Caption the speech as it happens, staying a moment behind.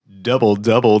Double,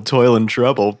 double, toil and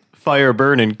trouble. Fire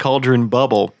burn and cauldron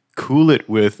bubble. Cool it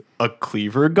with a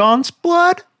cleaver gaunt's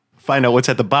blood? Find out what's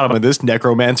at the bottom of this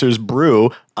necromancer's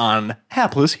brew on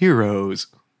Hapless Heroes.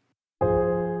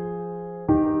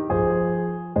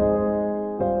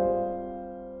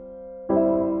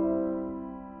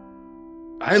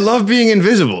 I love being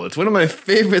invisible. It's one of my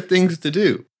favorite things to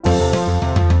do.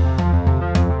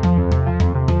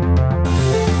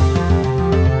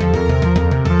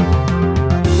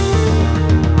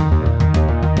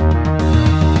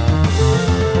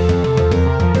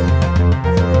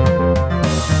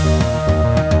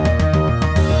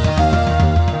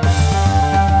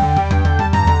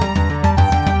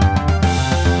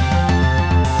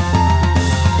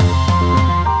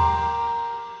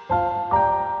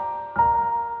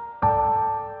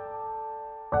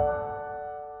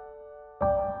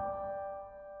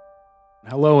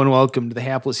 Hello and welcome to the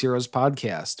Hapless Heroes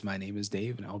podcast. My name is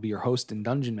Dave and I'll be your host and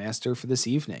dungeon master for this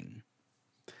evening.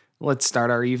 Let's start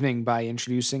our evening by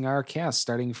introducing our cast.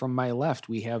 Starting from my left,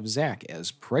 we have Zach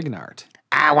as Pregnart.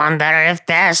 I wonder if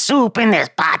there's soup in this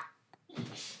pot.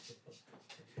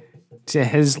 To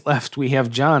his left, we have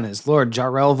John as Lord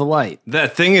Jarrell the Light.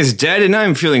 That thing is dead and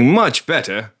I'm feeling much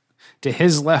better. To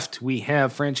his left, we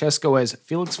have Francesco as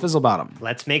Felix Fizzlebottom.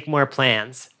 Let's make more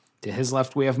plans. To his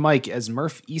left, we have Mike as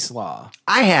Murph Eastlaw.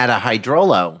 I had a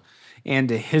hydrolo. And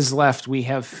to his left, we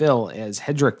have Phil as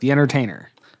Hedrick the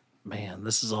Entertainer. Man,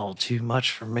 this is all too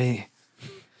much for me.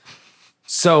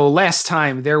 So last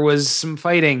time, there was some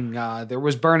fighting, there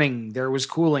was burning, there was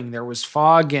cooling, there was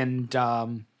fog and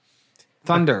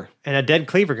thunder. And a dead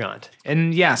cleaver gaunt.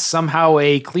 And yes, somehow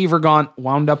a cleaver gaunt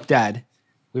wound up dead.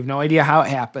 We have no idea how it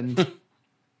happened.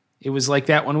 It was like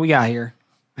that when we got here.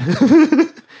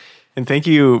 And thank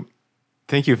you,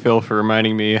 Phil, for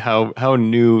reminding me how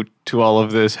new to all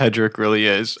of this Hedrick really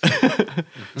is.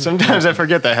 Sometimes I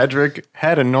forget that Hedrick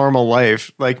had a normal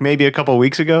life, like maybe a couple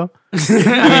weeks ago.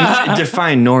 I mean,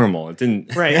 define normal. It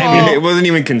didn't. Right. I mean, it wasn't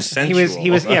even consensual.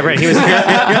 He was yeah, right. He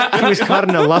was caught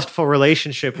in a lustful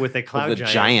relationship with a cloud The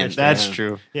giant. That's Yeah.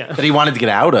 true. Yeah. That he wanted to get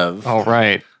out of. All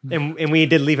right. And we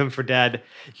did leave him for dead.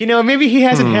 You know, maybe he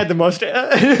hasn't had the most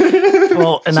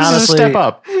Well, and This is a honestly, step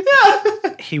up.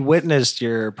 he witnessed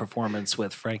your performance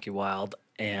with Frankie Wild,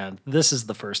 and this is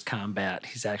the first combat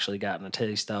he's actually gotten a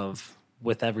taste of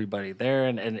with everybody there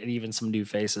and even some new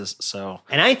faces. So,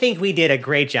 And I think we did a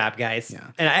great job, guys. Yeah.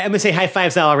 And I'm gonna say high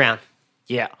fives all around.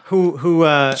 yeah. Who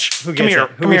gets Come here.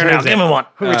 it? Who Come here now. returns it? Give me one.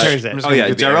 Who returns it? Oh yeah,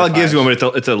 Give the Jarrell air gives you five.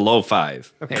 one, but it's a low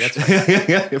 5. Okay, that's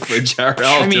fine. For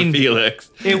Jarrell mean- to Felix.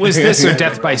 It was this or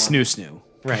death by snoo snoo.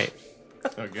 Right.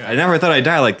 I never thought I'd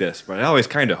die like this, but I always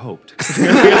kind of hoped.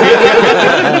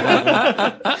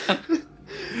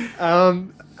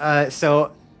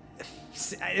 So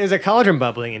there's a cauldron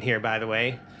bubbling in here, by the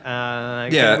way. Yeah.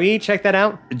 Can we check that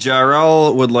out?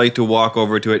 Jarrell would like to walk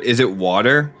over to it. Is it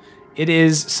water? It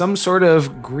is some sort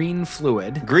of green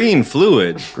fluid. Green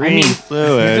fluid. Green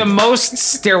fluid. The most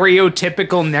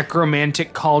stereotypical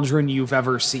necromantic cauldron you've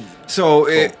ever seen. So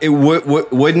it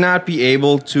would not be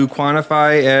able to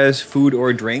quantify as food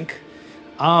or drink?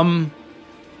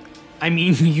 I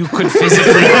mean, you could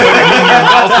physically put it in your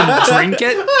mouth and drink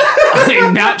it.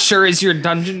 I'm not sure as your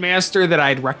dungeon master that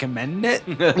I'd recommend it.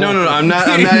 No. I'm not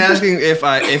asking if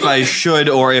I should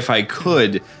or if I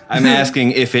could. I'm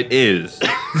asking if it is. Does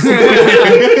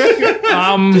it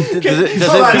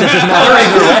matter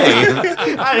either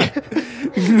way?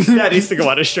 That needs to go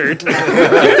on a shirt.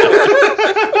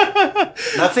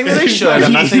 Nothing that I should,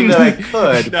 and nothing that I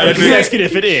could. I'm just asking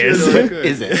if it is.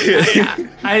 Is it?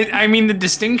 I mean, the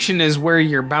distinction is where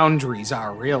your boundaries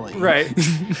are, really. Right.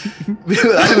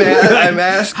 I'm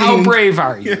asking. How brave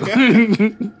are you?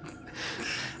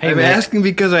 I'm asking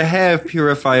because I have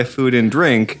purify food and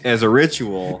drink as a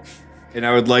ritual, and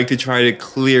I would like to try to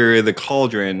clear the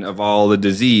cauldron of all the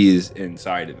disease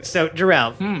inside of it. So,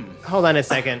 Jarrell, hold on a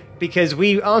second, because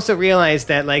we also realized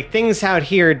that like things out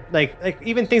here, like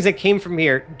even things that came from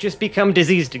here, just become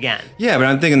diseased again. Yeah, but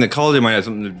I'm thinking the cauldron might have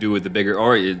something to do with the bigger,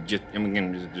 or it just, I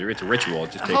mean, it's a ritual.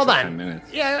 It just takes Hold like on. 10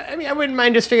 minutes. Yeah, I mean, I wouldn't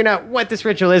mind just figuring out what this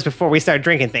ritual is before we start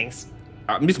drinking things.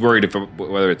 I'm just worried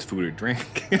whether it's food or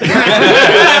drink.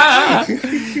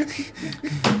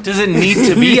 Does it need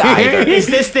to be either? Is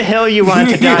this the hill you want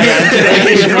to die on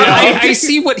today? I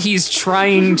see what he's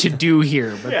trying to do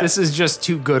here, but this is just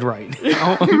too good right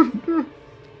now.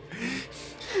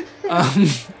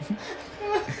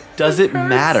 Does it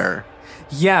matter?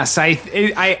 Yes, I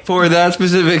For that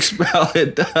specific spell,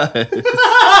 it does.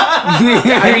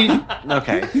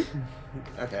 Okay.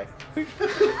 Okay.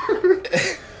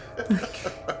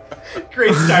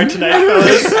 Great start tonight,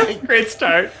 fellas. Great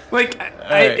start. Like,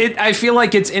 I feel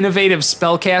like it's innovative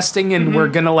spellcasting, and we're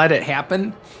gonna let it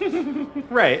happen.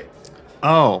 Right.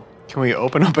 Oh, can we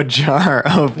open up a jar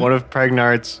of one of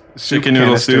Pregnart's soup Chicken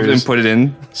noodle soup and canisters? put it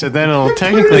in. So then it'll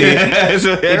technically, It's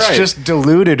it's just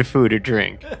diluted food or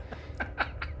drink.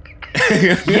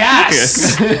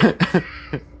 Yes.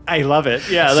 I love it.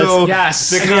 Yeah. so yes.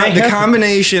 the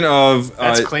combination of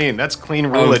That's clean. That's clean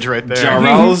of rulage right there.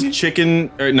 Jarrell's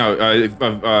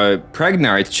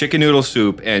Pregnart's chicken noodle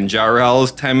soup and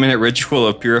Jarrell's 10-minute ritual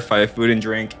of purify food and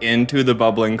drink into the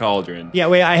bubbling cauldron. Yeah,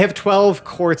 wait, I have 12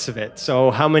 quarts of it.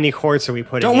 So how many quarts are we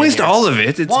putting in Don't waste here? all of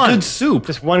it. It's good soup.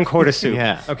 Just 1 quart of soup.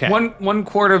 Yeah. Okay. One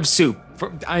quart of soup.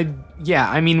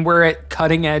 I mean, we're at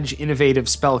cutting edge, innovative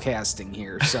spellcasting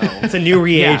here. So It's a new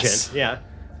reagent. Yes. Yeah.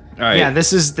 All right. yeah,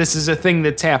 this is a thing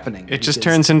that's happening. It just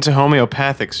because- turns into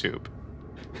homeopathic soup.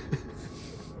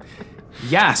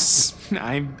 Yes,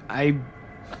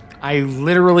 I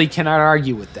literally cannot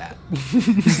argue with that.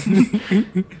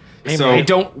 So- I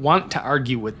don't want to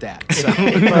argue with that. So.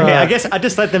 Okay, I guess I'll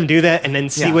just let them do that and then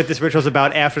see Yeah. what this ritual's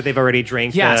about after they've already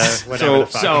drank Yes. whatever the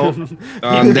fuck. So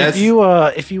That's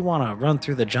If you want to run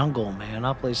through the jungle, man,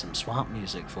 I'll play some swamp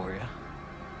music for you.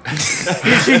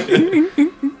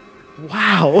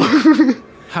 wow.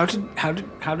 how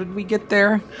did we get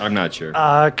there? I'm not sure.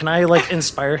 Can I like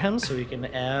inspire him so he can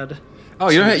add? Oh,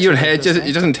 you don't.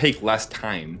 It doesn't take less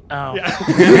time. Oh, We're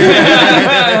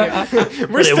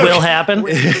but it still, will happen.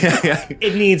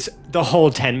 it needs the whole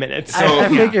 10 minutes. I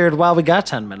figured while we got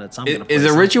 10 minutes, I'm gonna. Is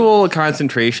play a ritual a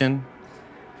concentration?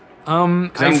 I I'm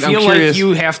feel like curious.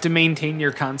 you have to maintain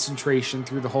your concentration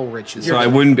through the whole ritual. So I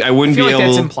wouldn't I be feel like able.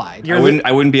 that's implied.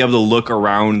 I wouldn't be able to look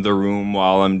around the room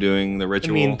while I'm doing the I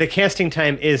ritual. mean, the casting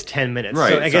time is 10 minutes.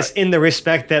 Right, So I guess in the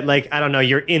respect that, like, I don't know,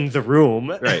 you're in the room.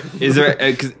 right? Is there?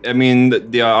 'Cause, I mean,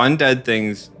 the undead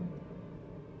things.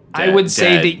 I would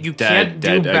say dead, that you can't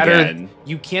dead, do dead better. again.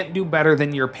 You can't do better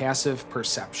than your passive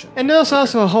perception. And there's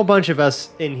also a whole bunch of us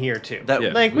in here, too. That-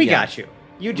 Yeah. Like, we Yeah. got you.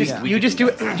 You just, We you just do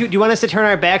it. Do you want us to turn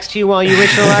our backs to you while you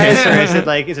ritualize?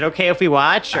 Or is it okay if we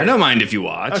watch? Or? I don't mind if you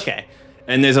watch. Okay.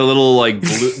 And there's a little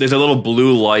there's a little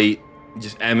blue light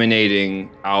just emanating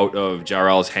out of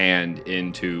Jarrell's hand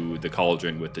into the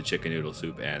cauldron with the chicken noodle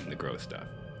soup and the gross stuff.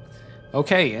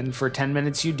 Okay, and for 10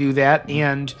 minutes you do that,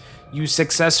 and you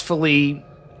successfully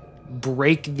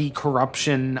break the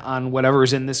corruption on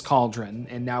whatever's in this cauldron,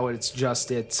 and now it's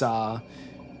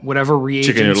whatever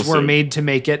reagents noodle were soup. made to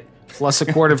make it, plus a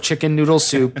quart of chicken noodle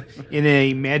soup in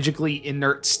a magically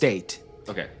inert state.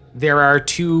 Okay. There are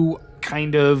two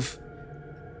kind of,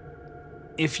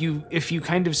 if you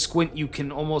kind of squint, you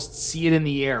can almost see it in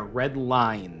the air, red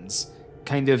lines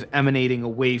kind of emanating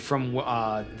away from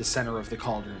the center of the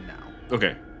cauldron now.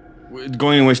 Okay.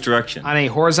 Going in which direction? On a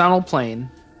horizontal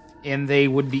plane, and they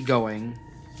would be going,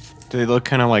 Do they look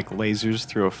kind of like lasers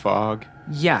through a fog?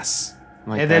 yes.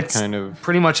 Like And that that's kind of.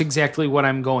 pretty much exactly what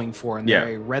I'm going for. And they're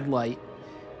Yeah. a red light,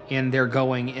 and they're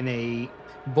going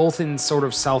both in sort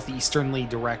of southeasternly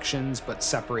directions, but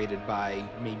separated by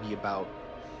maybe about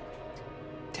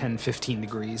 10, 15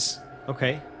 degrees.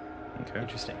 Okay. Okay.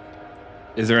 Interesting.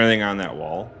 Is there anything on that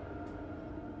wall?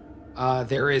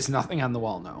 There is nothing on the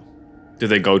wall, no. Do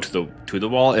they go to the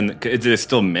wall? And is it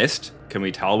still mist? Can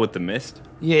we tell with the mist?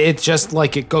 Yeah, it's just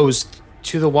like it goes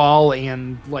to the wall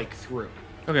and like through.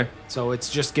 Okay. So it's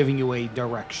just giving you a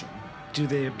direction. Do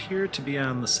they appear to be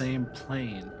on the same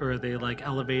plane, or are they like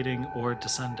elevating or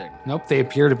descending? Nope, they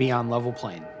appear to be on level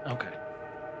plane. Okay.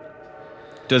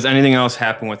 Does anything else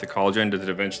happen with the cauldron? Does it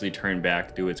eventually turn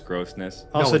back to its grossness?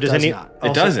 Also, it does does any? not. It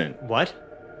also- doesn't. What?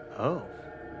 Oh.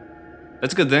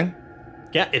 That's a good thing.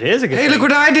 Yeah, it is a good Hey, thing. look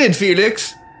what I did,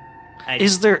 Felix!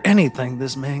 Is there anything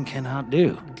this man cannot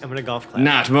do? I'm going to golf clap.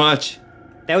 Not much.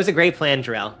 That was a great plan,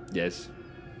 Jarrell. Yes.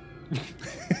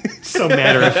 So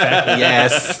matter of fact.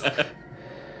 Yes.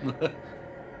 All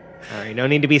right, no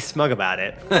need to be smug about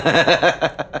it.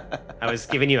 I was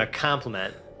giving you a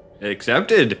compliment.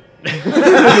 Accepted.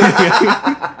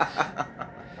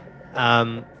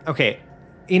 Okay,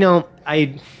 you know,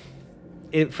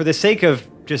 for the sake of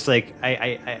just like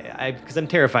because I'm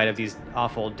terrified of these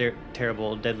awful,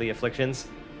 terrible, deadly afflictions.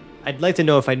 I'd like to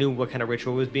know if I knew what kind of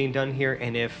ritual was being done here,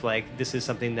 and if like this is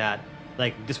something that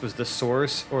like this was the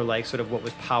source or like sort of what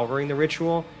was powering the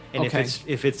ritual, and Okay.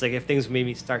 if it's like if things we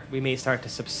may start to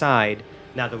subside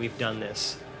now that we've done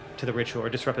this to the ritual or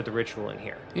disrupted the ritual in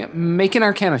here. Yeah, make an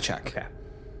Arcana check. Okay.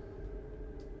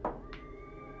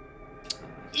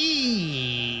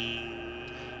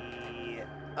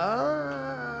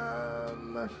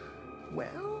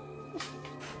 Well,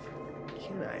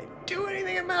 can I do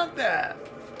anything about that?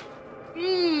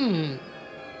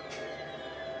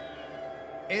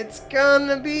 It's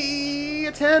gonna be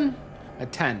a 10. A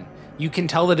 10. You can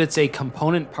tell that it's a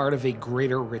component part of a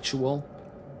greater ritual.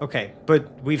 Okay,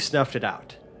 but we've snuffed it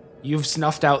out. You've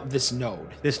snuffed out this node.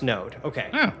 This node. Okay.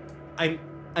 Yeah.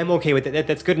 I'm okay with it.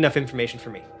 That's good enough information for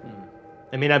me.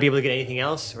 I may not be able to get anything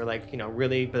else, or like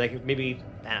really, but like maybe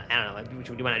I don't know. Like,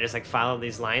 do you want to just like follow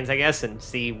these lines, I guess, and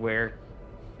see where it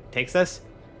takes us?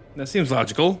 That seems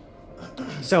logical.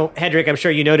 So, Hedrick, I'm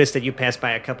sure you noticed that you passed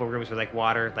by a couple rooms with like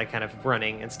water, like kind of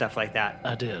running and stuff like that.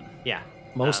 I did. Yeah.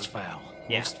 Most foul.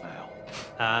 yeah. Most foul.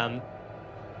 I'm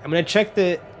gonna check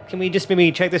the. Can we just maybe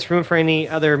check this room for any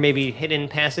other maybe hidden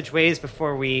passageways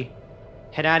before we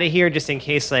head out of here, just in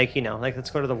case, like like let's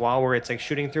go to the wall where it's like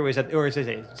shooting through. Is that, or is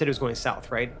it said it was going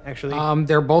south, right? Actually,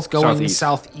 They're both going Southeast.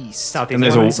 southeast. Southeast. And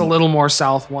there's One's a little more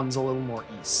south, one's a little more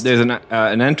east. There's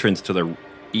an entrance to the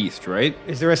east, right?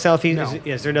 Is there a southeast? No.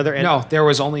 Is there another? No, there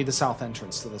was only the south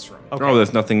entrance to this room. Okay. Oh,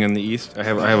 there's nothing in the east. I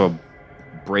have a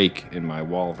break in my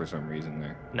wall for some reason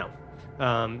there. No.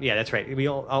 Yeah, that's right. We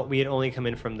had only come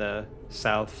in from the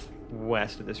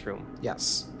southwest of this room.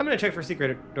 Yes. I'm gonna check for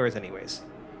secret doors, anyways.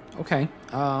 Okay.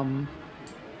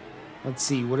 Let's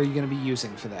see. What are you going to be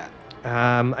using for that?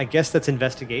 I guess that's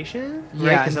investigation. right?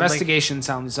 Yeah, 'Cause I'm like- investigation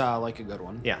sounds like a good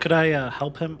one. yeah. Could I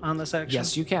help him on this action?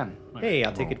 Yes, you can. Hey,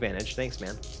 I'll take advantage. Thanks,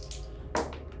 man.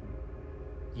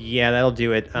 Yeah, that'll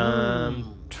do it.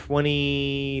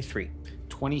 23.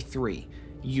 23.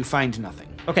 You find nothing.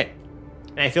 Okay.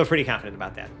 And I feel pretty confident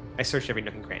about that. I searched every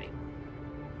nook and cranny.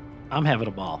 I'm having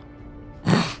a ball.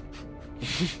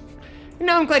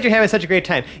 I'm glad you're having such a great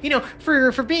time.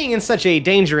 For being in such a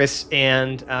dangerous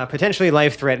and potentially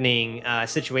life-threatening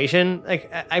situation,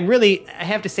 like I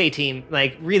have to say, team,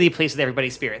 like really pleased with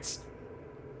everybody's spirits.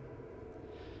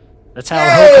 That's how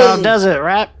Hokon does it,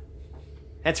 right?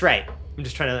 That's right. I'm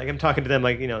just trying to, like, I'm talking to them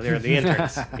like, they're the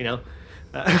interns,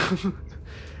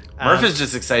 Murph is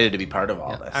just excited to be part of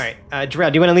all this. All right,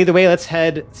 Jarrell, do you want to lead the way? Let's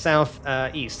head south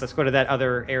east. Let's go to that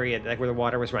other area, like where the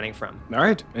water was running from. All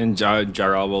right, and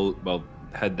Jarl will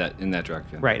head in that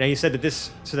direction. Right, now you said that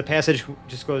so the passage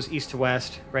just goes east to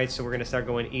west, right? So we're going to start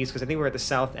going east, because I think we're at the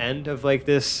south end of like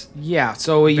this. Yeah,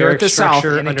 so you're at the Barrack south,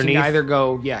 structure and it underneath. can either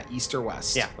go, east or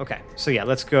west. Yeah, okay. So yeah,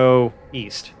 let's go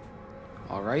east.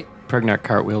 All right. Pregnant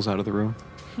cartwheels out of the room.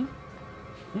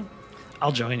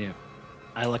 I'll join you.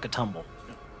 I like a tumble.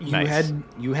 You Nice.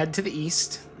 head to the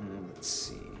east. Let's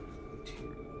see.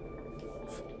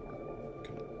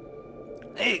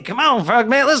 Hey, come on,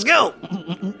 Frogman, let's go.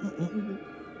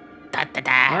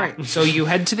 All right. So you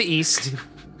head to the east.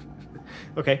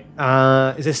 Okay.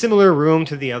 Is it a similar room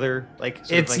to the other, like,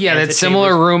 sort of, It's like, that exit similar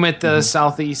chambers? room at the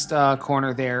southeast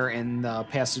corner there, and the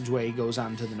passageway goes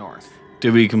on to the north.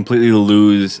 Did we completely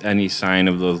lose any sign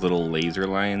of those little laser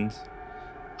lines?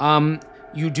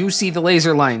 You do see the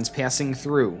laser lines passing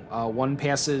through. One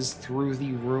passes through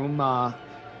the room,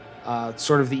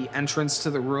 sort of the entrance to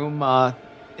the room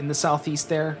in the southeast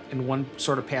there, and one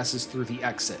sort of passes through the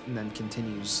exit and then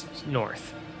continues.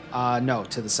 North No,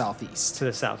 to the southeast. to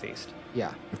the southeast.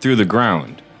 Yeah. Through the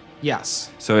ground. Yes.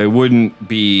 So it wouldn't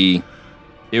be.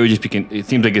 It would just be. It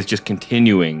seems like it's just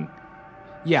continuing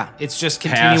Yeah, it's just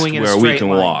past continuing in a where straight we can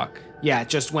line. walk. Yeah, it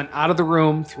just went out of the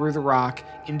room, through the rock,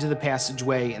 into the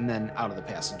passageway, and then out of the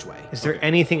passageway. Is there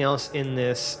anything else in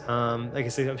this? Like I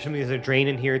said, I'm assuming there's a drain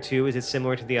in here too. Is it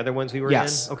similar to the other ones we were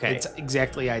Yes. in? Okay. It's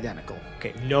exactly identical.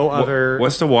 Okay. No other.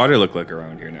 What's the water look like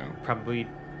around here now? probably?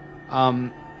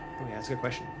 Um, Oh yeah, that's a good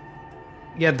question.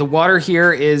 yeah, the water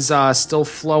here is still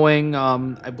flowing.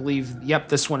 I believe. Yep,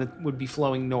 this one would be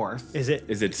flowing north Is it?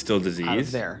 Is it still out of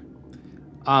disease? there.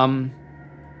 I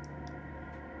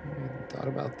thought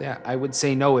about that. I would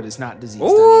say no. It is not diseased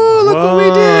Oh, anymore. look what we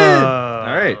did! Whoa.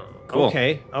 All right, cool.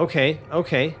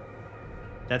 Okay.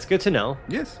 That's good to know.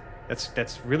 Yes.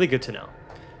 That's really good to know.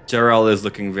 Jarrell is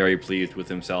looking very pleased with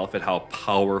himself at how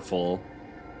powerful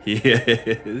he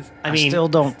is. I I mean, still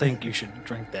don't think you should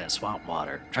drink that swamp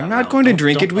water. I'm not going to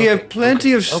drink it. We have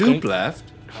plenty of soup okay. left.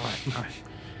 All right.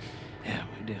 Yeah,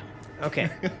 we do. okay.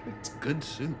 It's good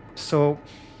soup. So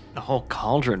A whole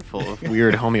cauldron full of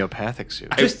weird homeopathic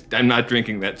soup. I'm not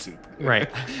drinking that soup. right,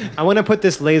 I want to put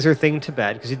this laser thing to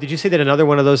bed, because did you say that another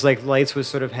one of those like lights was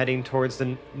sort of heading towards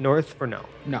the north, or no?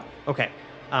 No. Okay.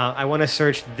 I want to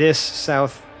search this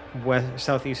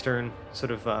southeastern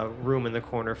sort of room in the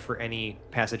corner for any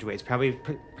passageways. Probably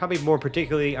more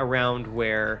particularly around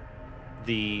where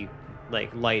the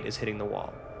like light is hitting the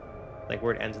wall, like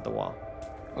where it ends at the wall,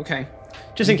 Okay.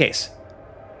 just in case.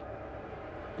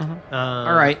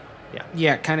 All right. yeah.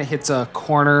 Yeah, it kind of hits a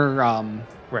corner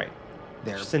Right.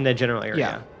 there. Just in that general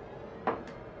area. Yeah.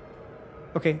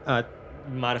 Okay.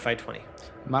 modified 20.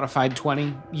 Modified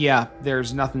 20. Yeah,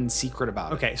 there's nothing secret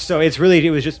about it. Okay, so it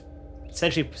was just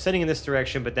essentially sending in this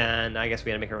direction, but then I guess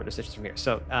we had to make our own decisions from here.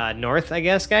 So north, I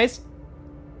guess, guys.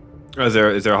 Oh, is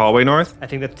there a hallway north? I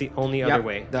think that's the only Yep, other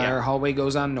way. the hallway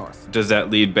goes on north. Does that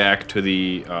lead back to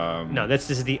the? No, this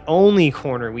is the only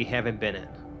corner we haven't been in,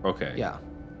 Okay. Yeah.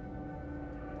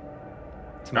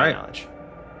 to my Alright. knowledge.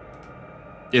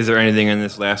 Is there anything in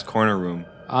this last corner room?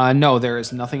 No, there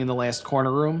is nothing in the last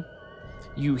corner room.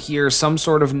 You hear some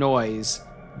sort of noise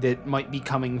that might be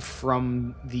coming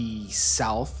from the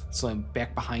south, so I'm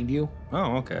back behind you.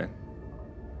 Oh, okay.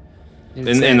 And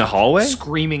it's In that the hallway?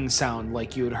 Screaming sound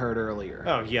like you had heard earlier.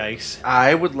 Oh, yikes.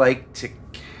 I would like to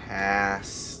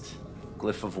cast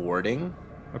Glyph of Warding.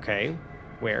 Okay,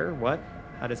 where? What?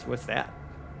 What's that?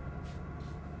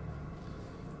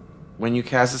 When you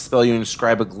cast a spell, you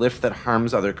inscribe a glyph that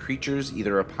harms other creatures,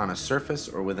 either upon a surface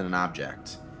or within an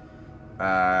object.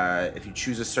 If you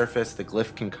choose a surface, the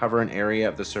glyph can cover an area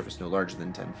of the surface no larger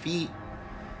than 10 feet.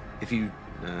 If you...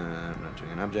 I'm not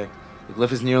doing an object. The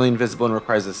glyph is nearly invisible and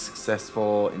requires a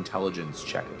successful intelligence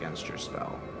check against your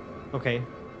spell. Okay,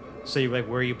 so you where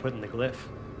are you putting the glyph?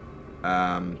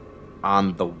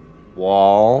 On the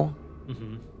wall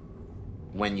Mm-hmm.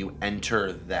 when you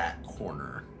enter that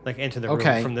corner. Like into the room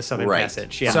Okay. from the southern Right.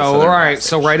 passage. Yeah. So, southern all right,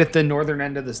 so passage. right at the northern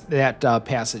end of that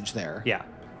passage there. yeah.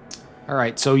 All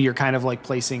right, so you're kind of like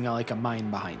placing like a mine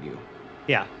behind you.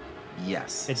 Yeah.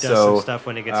 Yes. It does some stuff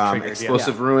when it gets triggered.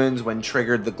 Explosive ruins. When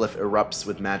triggered, the glyph erupts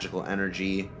with magical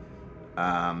energy.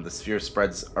 The sphere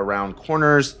spreads around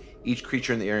corners. Each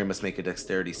creature in the area must make a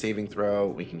dexterity saving throw.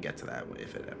 We can get to that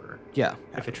if it ever. Yeah.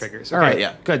 Yeah. If it triggers. All Okay. right,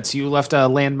 yeah. good. So you left a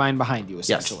landmine behind you,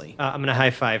 essentially. I'm gonna high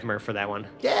five Murph for that one.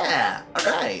 Yeah. All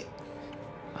right.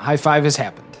 High five has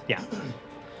happened. Yeah.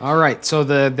 All right, so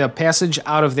the passage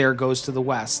out of there goes to the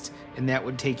west, and that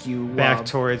would take you Back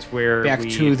towards where back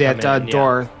we to that come in, yeah.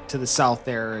 door to the south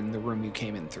there in the room you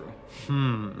came in through.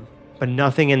 But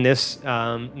nothing in this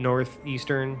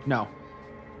northeastern. No.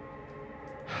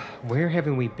 Where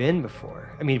haven't we been before?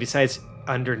 I mean, besides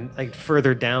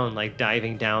further down, like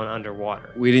diving down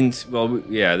underwater. We didn't. Well,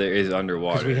 yeah, there is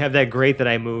underwater. Because we have that grate that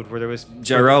I moved where there was.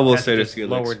 Jarrell will say passages this,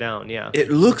 lower Felix. down. Yeah.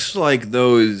 It looks like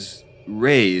those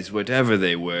rays, whatever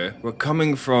they were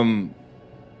coming from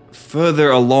further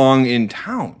along in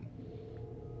town.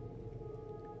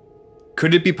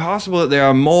 Could it be possible that there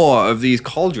are more of these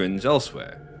cauldrons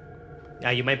elsewhere?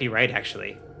 Yeah, you might be right,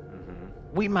 actually.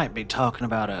 We might be talking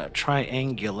about a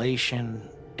triangulation.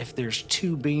 If there's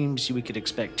two beams, we could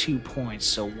expect 2 points.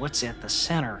 So what's at the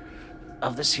center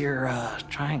of this here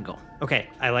triangle? Okay,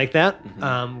 I like that.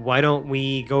 Why don't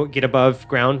we go get above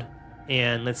ground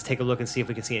and let's take a look and see if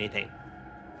we can see anything.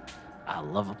 I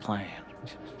love a plan.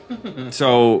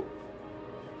 So,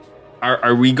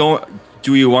 are we going?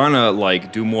 Do you want to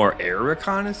do more air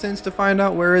reconnaissance to find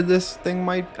out where this thing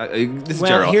might? This is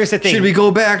Well, Gerald. here's the thing. Should we go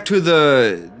back to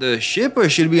the ship, or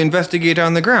should we investigate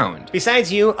on the ground?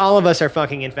 Besides you, all of us are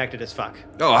fucking infected as fuck.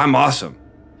 Oh, I'm awesome.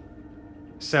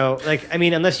 So,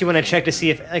 unless you want to check to see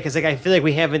if, I feel like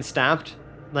we haven't stopped,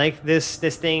 this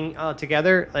thing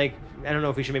altogether. I don't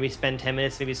know if we should maybe spend 10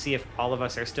 minutes, maybe see if all of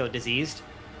us are still diseased.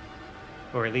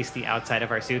 Or at least the outside of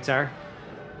our suits are.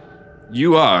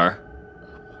 You are.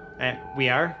 We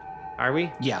are? Are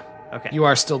we? Yeah. Okay. You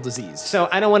are still diseased. So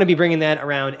I don't want to be bringing that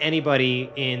around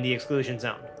anybody in the exclusion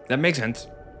zone. That makes sense.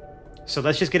 So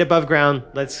let's just get above ground.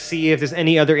 Let's see if there's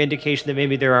any other indication that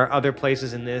maybe there are other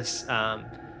places in this,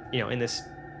 in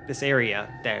this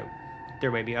area that there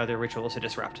may be other rituals to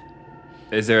disrupt.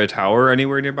 Is there a tower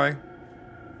anywhere nearby?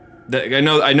 I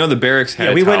know the barracks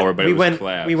had a tower, but it was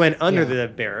collapsed. We went under Yeah. the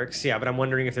barracks, yeah. But I'm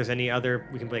wondering if there's any other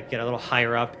we can get a little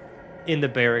higher up in the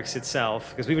barracks itself,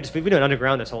 because we've been doing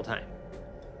underground this whole time.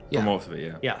 Yeah. For most of it,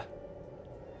 yeah. Yeah.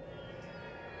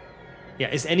 Yeah.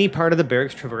 Is any part of the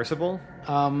barracks traversable?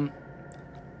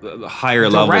 The higher The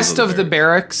levels. rest of the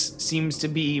barracks. barracks seems to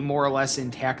be more or less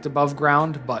intact above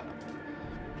ground, but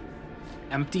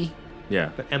empty. Yeah.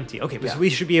 But empty. Okay, Yeah. so we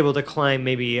should be able to climb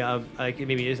maybe are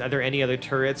there any other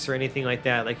turrets or anything like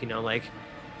that,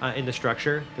 in the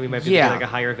structure that we might be able to Yeah. get a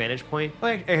higher vantage point?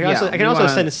 Well, I Yeah, can we also wanna-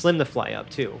 send Slim to fly up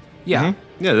too. Yeah. Mhm.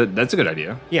 Yeah, that's a good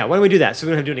idea. Yeah, why don't we do that? So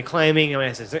we don't have to do any climbing. I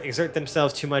don't have to exert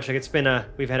themselves too much.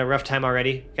 we've had a rough time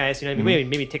already, guys.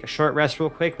 Maybe take a short rest real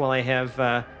quick while I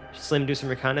have Slim do some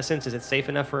reconnaissance. Is it safe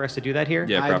enough for us to do that here?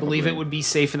 Yeah, I believe probably. it would be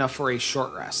safe enough for a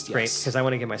short rest. Yes. Great, because I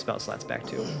want to get my spell slots back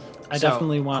too. I So-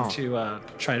 definitely want to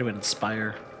try to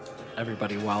inspire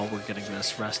everybody while we're getting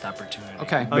this rest opportunity.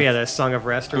 Okay. Oh yeah, the Song of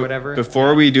Rest or whatever.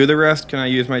 Before we do the rest, can I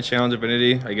use my challenge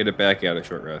divinity? I get it back at a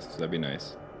short rest. That'd be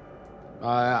nice.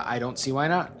 I don't see why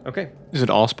not. Okay. Is it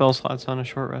all spell slots on a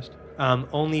short rest?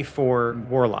 Only for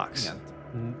warlocks.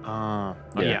 Yeah.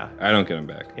 Yeah. I don't get them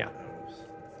back. Yeah.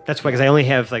 That's why, because I only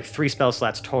have like 3 spell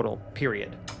slots total,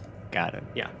 period. Got it.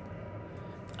 Yeah.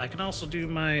 I can also do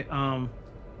my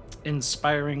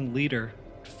inspiring leader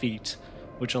feat,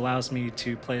 which allows me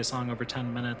to play a song over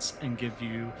 10 minutes and give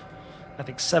you, I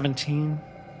think, 17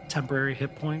 temporary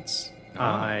hit points.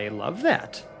 I love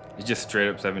that. It's just straight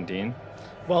up 17.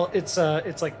 Well, it's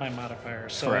like my modifier,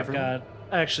 so For I've everyone? got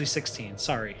actually 16.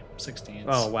 Sorry, 16.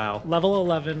 Oh, wow. Level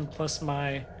 11 plus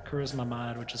my charisma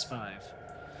mod, which is 5.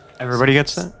 Everybody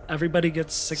gets that? Everybody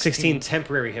gets 16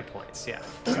 temporary hit points, yeah.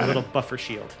 A little buffer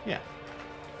shield. Yeah.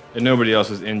 And nobody else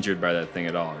was injured by that thing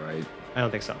at all, right? I don't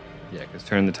think so. Yeah, because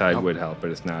Turn the Tide would help, but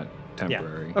it's not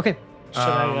temporary. Yeah. Okay. Should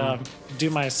I do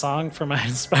my song for my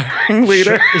inspiring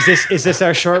leader? Is this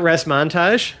our short rest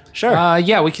montage? Sure.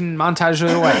 Yeah, we can montage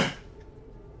it away.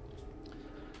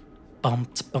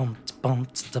 Bumped, bumped,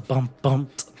 bumped, da bump,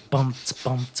 bumped, bumped,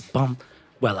 bumped, bumped.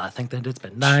 Well, I think that it's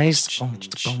been nice,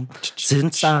 bumped, bumped,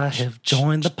 since I have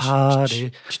joined the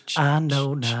party. I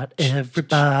know not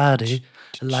everybody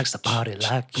likes to party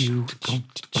like you,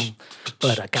 bumped, bumped,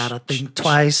 but I gotta think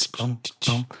twice, bumped,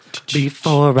 bumped,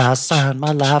 before I sign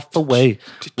my life away.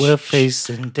 We're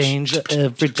facing danger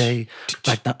every day,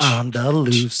 like the on the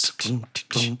loose, bumped,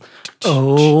 bumped.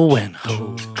 Oh, and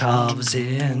who carves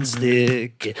in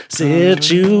sticky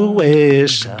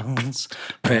situations.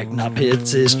 Pregnant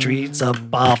pits his streets up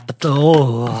off the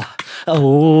floor.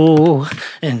 Oh,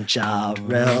 and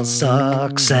Jarrell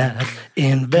sucks at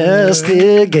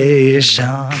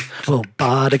investigation.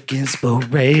 Robotic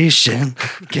inspiration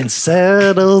can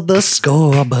settle the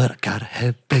score, but I gotta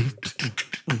have faith.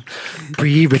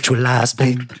 Pre-ritualized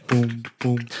faith, boom,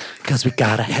 boom. Cause we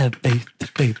gotta have faith,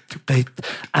 faith, faith.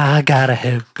 I gotta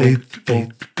have faith,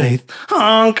 faith, faith.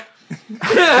 Honk!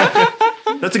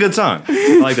 That's a good song.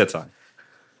 I like that song.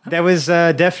 That was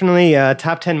definitely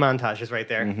top 10 montages right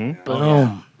there.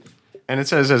 Boom. And it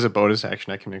says as a bonus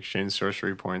action, I can exchange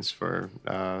sorcery points for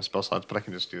spell slots, but I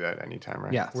can just do that anytime,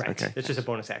 right? Yeah. Right. Okay. It's just a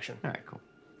bonus action. All right, cool.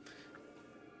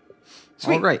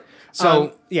 All right.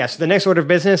 So, So the next order of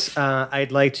business,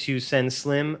 I'd like to send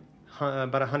Slim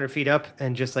about 100 feet up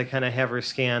and just like kind of have her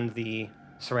scan the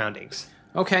surroundings.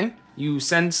 okay, you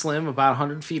send Slim about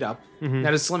 100 feet up.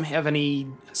 Now, does Slim have any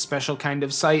special kind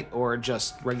of sight or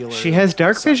just regular? She has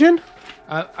dark sight? vision?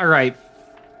 All right.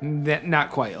 Not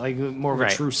quite. Like more of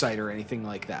Right. a true sight or anything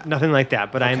like that. Nothing like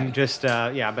that, but Okay. I'm just, but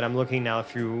I'm looking now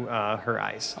through her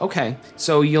eyes. Okay.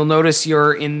 So you'll notice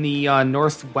you're in the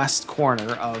northwest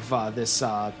corner of this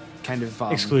kind of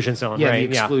Exclusion zone, Yeah, right,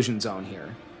 the yeah. exclusion zone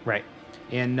here. Right.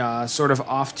 And sort of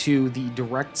off to the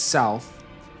direct south,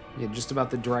 yeah, just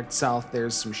about the direct south,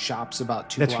 there's some shops about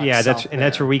 2 blocks south That's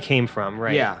there. where we came from,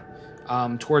 right? Yeah.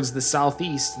 Towards the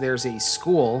southeast, there's a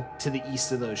school to the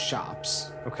east of those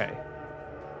shops. Okay.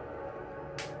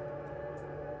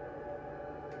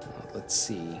 Let's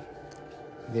see.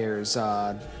 There's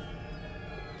dead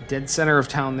center of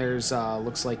town. There's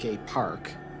looks like a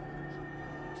park.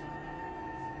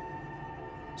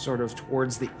 Sort of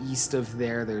towards the east of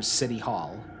there, there's City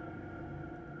Hall.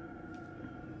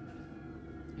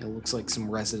 It looks like some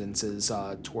residences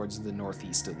towards the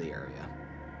northeast of the area.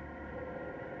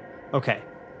 Okay.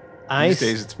 These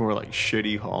days, it's more like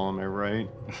Shitty Hall, am I right?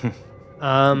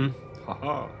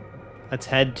 Let's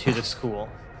head to the school.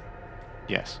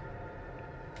 Yes.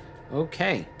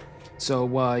 Okay.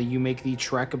 So you make the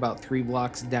trek about 3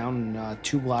 blocks down and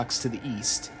 2 blocks to the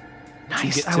east.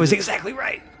 Nice. get I to was the- exactly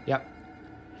right. Yep.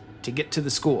 To get to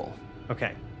the school.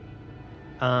 Okay.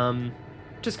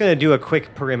 Just gonna do a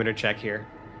quick perimeter check here.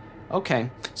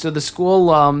 Okay. So the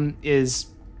school is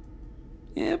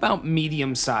about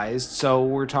medium sized. So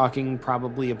we're talking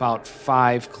probably about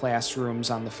 5 classrooms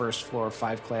on the first floor,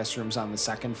 5 classrooms on the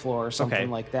second floor, or something Okay.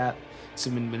 like that.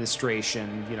 Some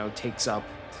administration, takes up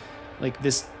like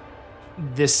this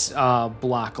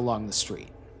block along the street.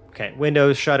 Okay.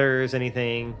 Windows, shutters,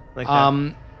 anything like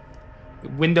that?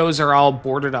 Windows are all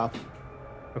boarded up.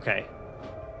 Okay.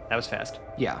 That was fast.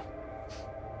 Yeah.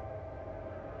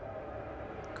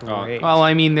 Great. Well,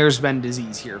 I mean, there's been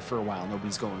disease here for a while.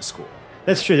 Nobody's going to school.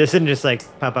 That's true. This didn't just like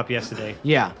pop up yesterday.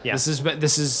 Yeah. Yeah.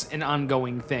 This is an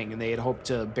ongoing thing, and they had hoped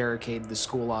to barricade the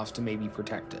school off to maybe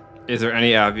protect it. Is there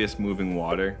any obvious moving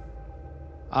water?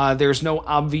 There's no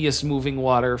obvious moving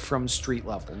water from street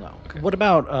level, no. What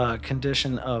about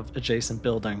condition of adjacent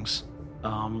buildings?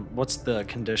 What's the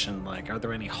condition like? Are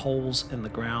there any holes in the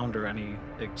ground or any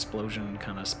explosion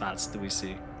kind of spots that we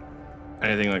see?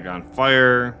 Anything like on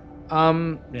fire?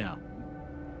 Yeah.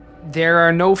 There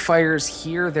are no fires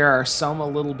here. There are some a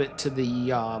little bit to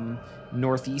the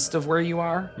northeast of where you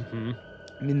are.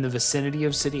 in the vicinity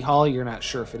of City Hall. You're not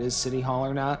sure if it is City Hall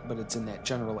or not, but it's in that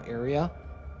general area.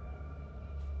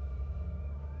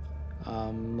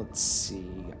 Let's see.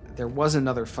 There was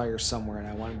another fire somewhere, and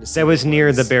I wanted to see. That was what it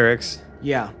near the barracks.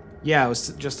 Yeah. Yeah, it was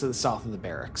just to the south of the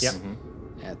barracks. Yep.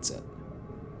 That's it.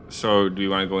 So, do we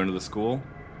want to go into the school?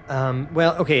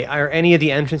 Well, okay. Are any of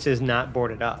the entrances not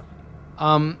boarded up?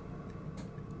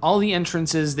 All the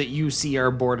entrances that you see are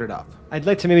boarded up. I'd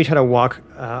like to maybe try to walk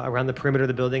around the perimeter of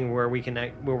the building where we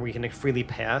can freely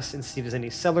pass and see if there's any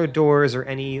cellar doors or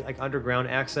any like underground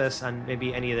access on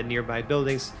maybe any of the nearby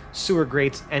buildings, sewer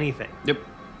grates, anything. Yep.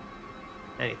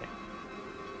 Anything.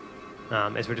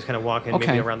 As we're just kind of walking Okay.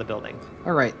 maybe around the building.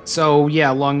 All right. So,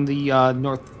 yeah, along the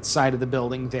north side of the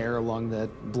building there, along the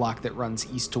block that runs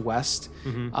east to west,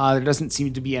 there doesn't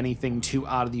seem to be anything too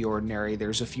out of the ordinary.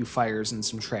 There's a few fires and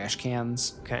some trash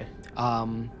cans. Okay.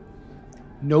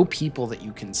 No people that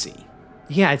you can see.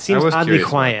 Yeah, it seems was oddly curious about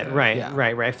quiet. that. Right, Yeah.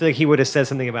 right. I feel like he would have said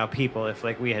something about people if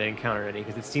like we had encountered any,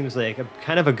 because it seems like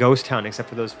kind of a ghost town, except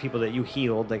for those people that you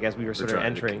healed, like as we were sort of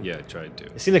entering. tried to.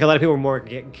 It seemed like a lot of people were more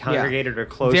congregated or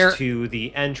close There- to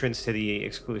the entrance to the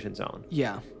exclusion zone.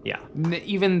 Yeah. Yeah.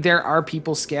 Even there are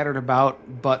people scattered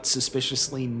about, but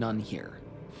suspiciously none here.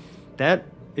 That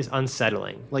is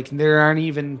unsettling. Like, there aren't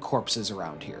even corpses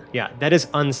around here. Yeah, that is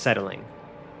unsettling.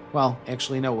 Well,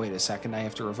 actually, no, wait a second. I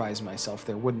have to revise myself.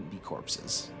 There wouldn't be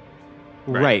corpses.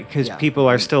 Right, because Yeah. people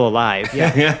are still alive.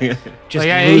 Yeah. Just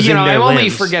Like, losing their I'm only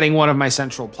limbs. forgetting one of my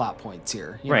central plot points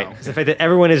here. you Right, know. 'cause the fact that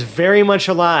everyone is very much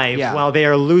alive Yeah. while they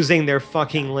are losing their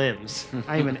fucking limbs.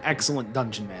 I am an excellent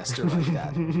dungeon master like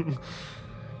that.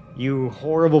 You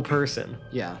horrible person.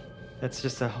 Yeah. That's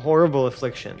just a horrible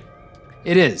affliction.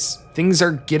 It is. Things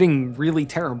are getting really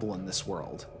terrible in this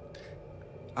world.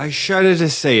 I shudder to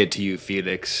say it to you,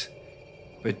 Felix,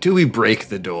 but do we break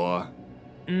the door?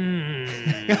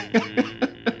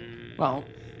 Well,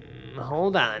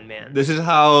 Hold on, man. This is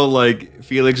how, like,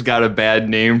 Felix got a bad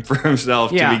name for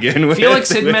himself yeah. to begin with. Felix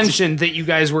had which- mentioned that you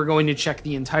guys were going to check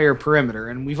the entire perimeter,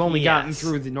 and we've only gotten Yes.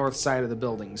 through the north side of the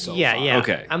building so Yeah, far. yeah.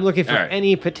 Okay. I'm looking for All right.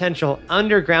 any potential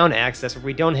underground access where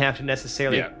we don't have to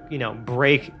necessarily, Yeah.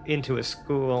 break into a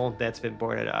school that's been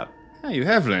boarded up. Oh, you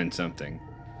have learned something.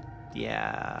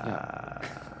 Yeah.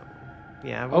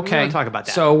 Yeah. we Okay. wanna talk about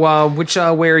that. So, which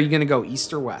way are you going to go,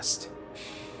 east or west?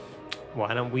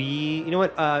 why don't we? You know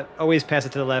what? Always pass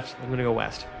it to the left. I'm gonna go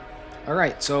west. All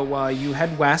right, so you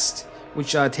head west,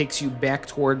 which takes you back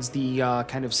towards the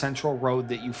kind of central road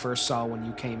that you first saw when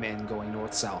you came in, going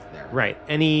north-south there. Right.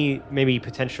 Any maybe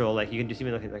potential like you can just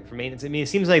even look at like for maintenance. I mean, it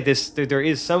seems like there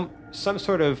is some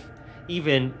sort of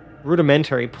even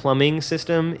rudimentary plumbing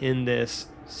system in this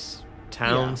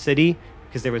town Yeah. city,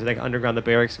 because there was like underground the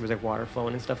barracks, there was like water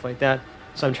flowing and stuff like that.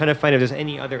 So I'm trying to find if there's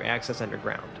any other access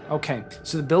underground. Okay,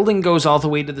 so the building goes all the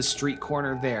way to the street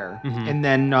corner there, and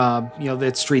then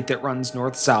that street that runs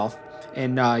north-south,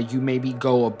 and you maybe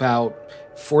go about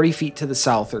 40 feet to the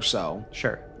south or so,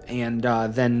 Sure. and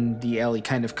then the alley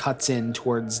kind of cuts in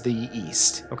towards the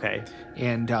east. Okay.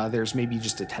 And there's maybe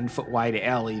just a 10-foot wide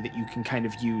alley that you can kind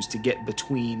of use to get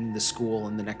between the school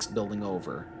and the next building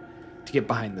over, to get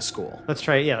behind the school. Let's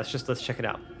try. Yeah. Let's check it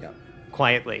out Yep.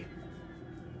 quietly.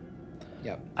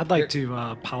 Yep. I'd like to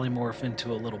polymorph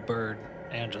into a little bird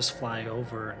and just fly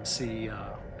over and see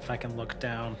if I can look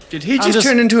down. Did he just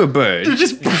turn into a bird?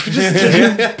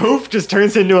 Poof! Just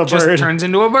turns into a Just bird. turns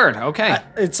into a bird. Okay.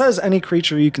 It says any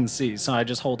creature you can see, so I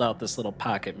just hold out this little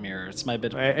pocket mirror. It's my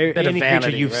bit of Any vanity,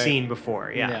 creature you've right? seen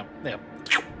before. Yeah. Yeah.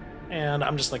 And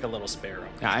I'm just like a little sparrow.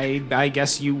 I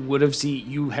guess you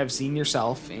have seen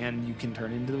yourself, and you can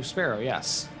turn into a sparrow.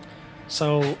 Yes.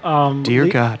 So, Dear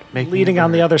God, make me leading a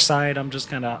on the bird. other side, I'm just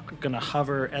kind of gonna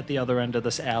hover at the other end of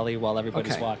this alley while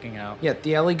everybody's Okay. walking out. Yeah.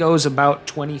 The alley goes about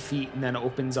 20 feet and then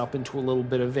opens up into a little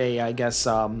bit of a, I guess,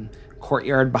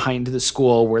 courtyard behind the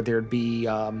school where there'd be,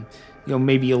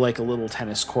 maybe like a little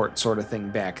tennis court sort of thing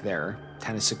back there,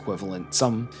 tennis equivalent,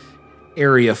 some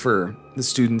area for the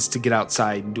students to get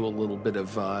outside and do a little bit of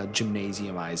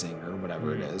gymnasiumizing or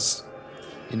whatever it is,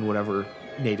 in whatever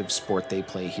native sport they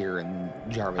play here in I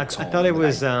Jarvik's home thought it that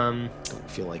was. I don't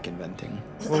feel like inventing.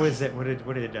 What was it? What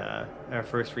did our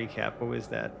first recap? What was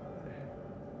that?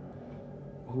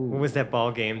 What was that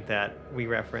ball game that we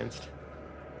referenced?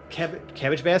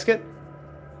 Cabbage basket?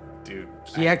 Dude,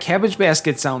 Yeah, Cabbage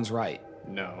Basket sounds right.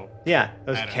 no. Yeah,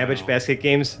 those I don't cabbage know. basket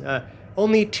games.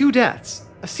 Only 2 deaths,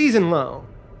 a season low.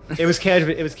 It was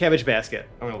cabbage basket.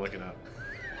 I'm gonna look it up.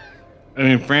 I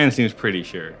mean, Fran seems pretty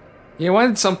sure. You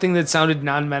wanted something that sounded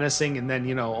non-menacing and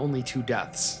then, only 2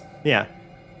 deaths. Yeah.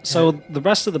 So the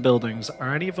rest of the buildings,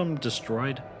 are any of them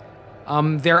destroyed?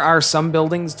 There are some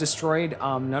buildings destroyed.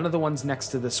 None of the ones next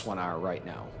to this one are right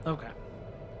now. Okay.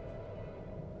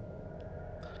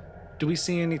 Do we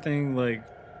see anything like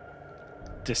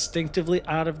distinctively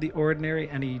out of the ordinary?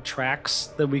 Any tracks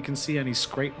that we can see? Any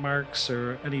scrape marks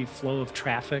or any flow of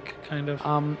traffic, kind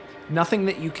of? Nothing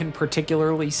that you can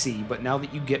particularly see, but now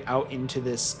that you get out into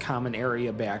this common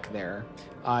area back there,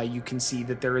 you can see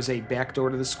that there is a back door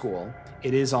to the school.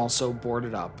 It is also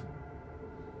boarded up.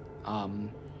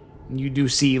 You do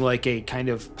see like a kind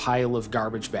of pile of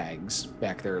garbage bags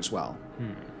back there as well.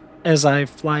 As I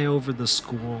fly over the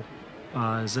school,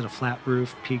 is it a flat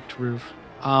roof, peaked roof?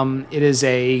 It is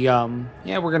a,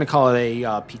 we're going to call it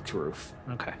a peaked roof.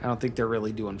 Okay. I don't think they're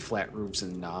really doing flat roofs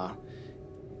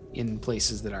in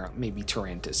places that aren't maybe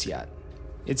Tarantus yet.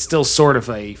 It's still sort of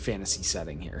a fantasy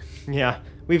setting here. Yeah,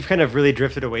 we've kind of really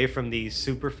drifted away from the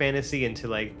super fantasy into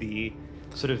like the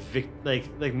sort of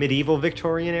like medieval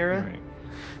Victorian era. Right.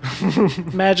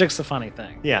 Magic's a funny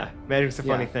thing. Yeah, magic's a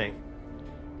funny Yeah. thing.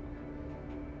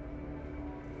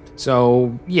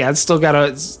 So yeah, it's still got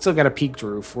a peaked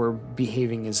roof. We're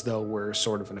behaving as though we're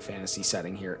sort of in a fantasy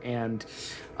setting here, and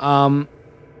other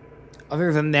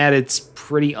than that, it's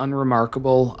pretty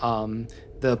unremarkable.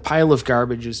 The pile of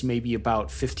garbage is maybe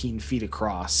about 15 feet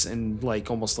across and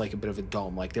like almost like a bit of a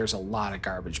dome. Like there's a lot of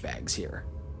garbage bags here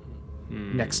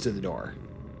next to the door.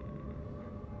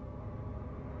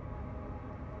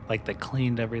 Like they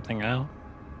cleaned everything out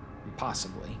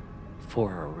Possibly.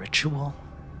 for a ritual?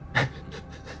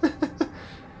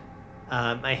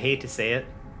 I hate to say it.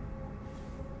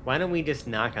 Why don't we just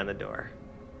knock on the door?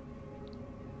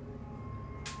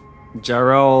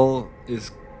 Jarrell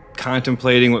is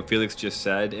contemplating what Felix just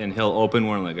said, and he'll open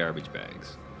one of the garbage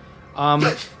bags.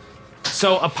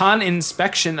 So upon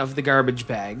inspection of the garbage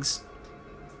bags,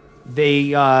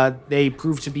 they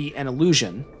prove to be an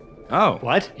illusion, Oh,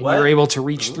 What? and you're able to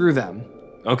reach through them.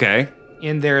 okay.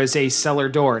 And there is a cellar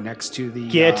door next to the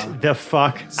Get the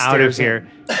fuck out of stairs here.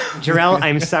 Jarrell,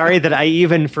 I'm sorry that I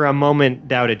even for a moment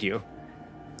doubted you.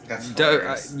 That's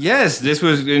hilarious. Yes, this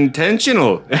was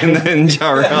intentional. And then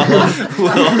Jarrell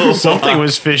will Something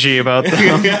was fishy about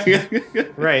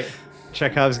that. Right.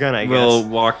 Chekhov's gun, I guess. will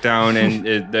walk down, and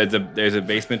there's a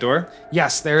basement door.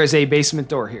 Yes, there is a basement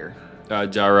door here.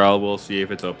 Jarrell will see if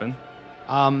it's open.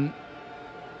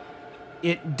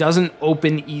 It doesn't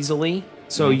open easily,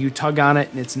 so you tug on it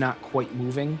and it's not quite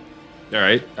moving. All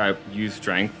right, I use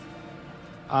strength.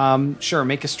 Sure,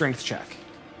 make a strength check.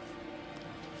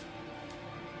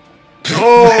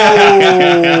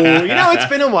 Oh, it's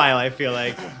been a while, I feel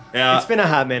like. Yeah. It's been a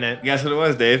hot minute. Guess what it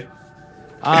was, Dave?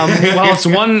 Well, it's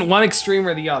one extreme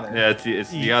or the other. Yeah,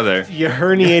 it's the other. You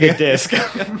herniated disc.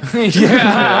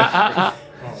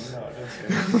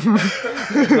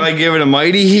 Yeah. I give it a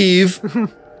mighty heave.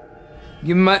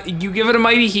 You give it a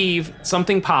mighty heave,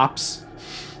 something pops.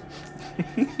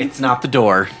 It's not the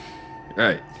door.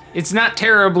 Right. It's not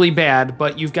terribly bad,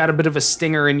 but you've got a bit of a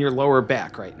stinger in your lower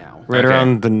back right now. Right Okay.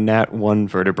 around the Nat 1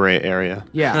 vertebrae area.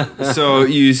 Yeah. So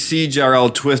you see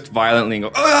Jarrell twist violently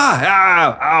and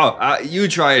go, you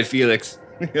try it, Felix.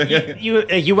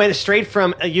 You went straight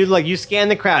from you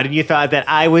scanned the crowd and you thought that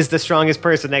I was the strongest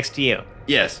person next to you.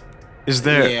 Yes. Is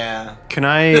there? Yeah. Can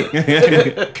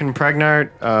Pregnart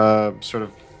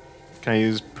can I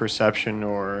use perception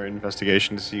or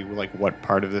investigation to see like what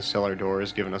part of this cellar door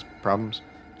is giving us problems?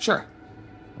 Sure.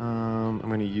 I'm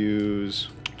gonna use.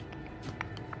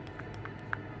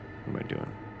 What am I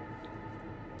doing?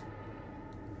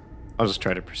 I'll just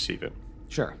try to perceive it.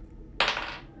 Sure.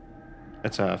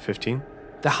 That's 15.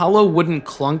 The hollow wooden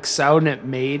clunk sound it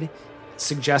made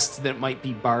suggests that it might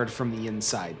be barred from the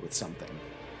inside with something.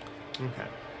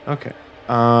 Okay.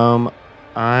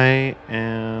 I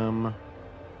am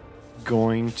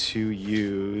going to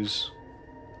use.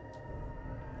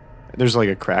 There's like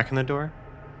a crack in the door.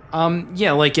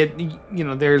 Yeah, like it.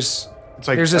 There's It's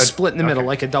like there's a split in the middle, okay.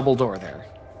 like a double door there.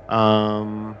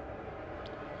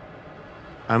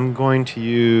 I'm going to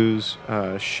use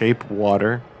shape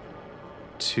water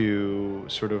to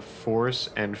sort of force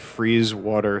and freeze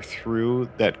water through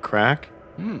that crack.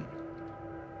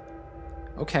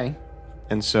 Okay.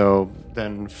 And so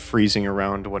then freezing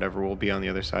around whatever will be on the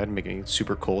other side, making it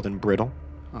super cold and brittle.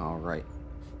 All right.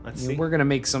 Let's Yeah, see. we're gonna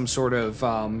make some sort of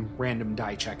random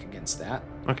die check against that.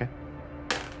 Okay.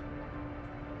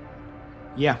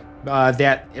 Yeah,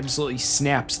 that absolutely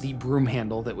snaps the broom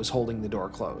handle that was holding the door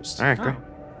closed. All right, great.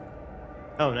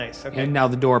 Oh, nice. Okay. And now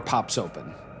the door pops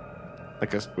open.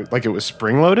 Like it was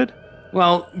spring loaded?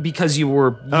 Well, because you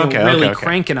were Okay, really okay.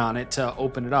 cranking on it to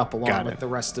open it up along Got with it. the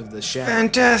rest of the shaft.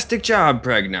 Fantastic job,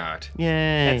 Pregnart.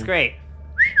 Yay. That's great.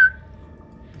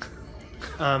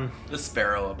 The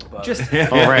sparrow up above. Just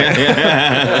Oh, right.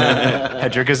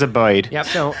 Hedrick is a bite. Yep.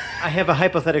 so I have a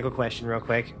hypothetical question real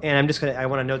quick, and I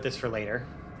want to note this for later.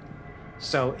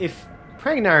 So if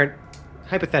Pregnard,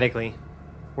 hypothetically,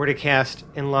 were to cast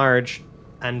Enlarge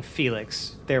on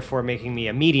Felix, therefore making me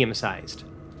a medium-sized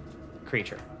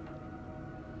creature,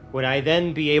 would I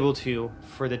then be able to,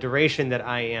 for the duration that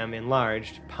I am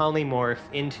enlarged, polymorph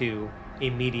into a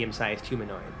medium-sized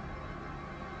humanoid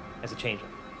as a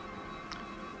changeling?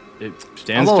 It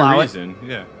stands I'll to allow it. reason.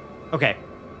 Yeah. Okay,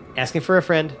 asking for a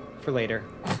friend for later.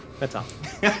 That's all.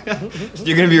 So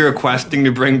you're gonna be requesting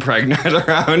to bring Pregnant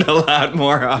around a lot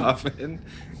more often.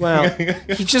 Well,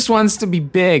 He just wants to be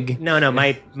big. no.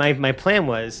 My plan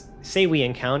was, say we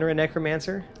encounter a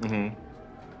necromancer.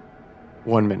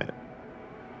 1 minute.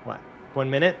 What? 1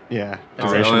 minute? Yeah. Oh, it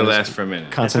Duration only is lasts for a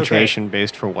minute. Concentration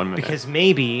based for 1 minute. Because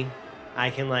maybe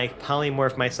I can like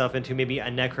polymorph myself into maybe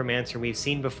a necromancer we've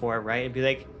seen before, right? And be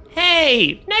like,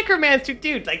 hey, necromancer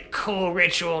dude, like cool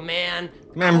ritual, man.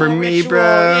 Remember Cool me, ritual,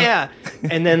 bro? Yeah.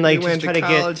 And then like We just went try to to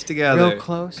college get together. real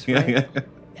close, Yeah, right? yeah.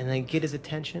 And then get his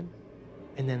attention.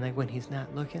 And then like when he's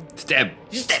not looking, Stab.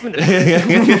 just stab him in the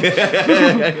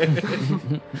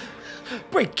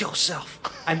Break yourself.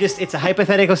 it's a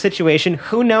hypothetical situation.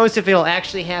 Who knows if it'll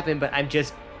actually happen, but I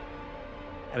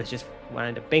was just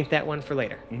wanting to bank that one for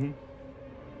later.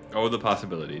 Oh, the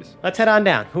possibilities. Let's head on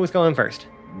down. Who's going first?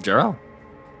 Jarrell.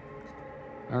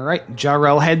 All right.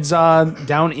 Jarrell heads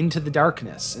down into the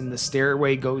darkness, and the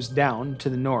stairway goes down to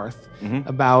the north,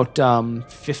 about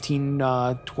 15,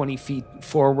 20 feet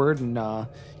forward, and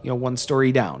 1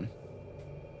 story down.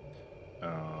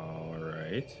 All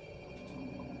right.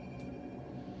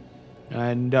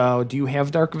 And do you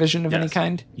have dark vision of any Yes.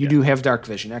 kind? You do have dark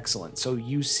vision. Excellent. So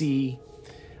you see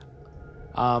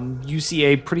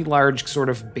a pretty large sort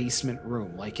of basement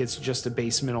room. Like it's just a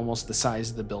basement almost the size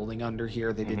of the building under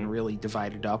here. They didn't really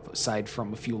divide it up aside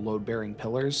from a few load-bearing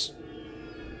pillars.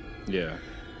 Yeah.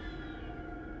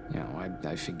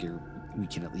 I figure we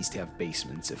can at least have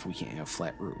basements if we can't have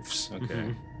flat roofs.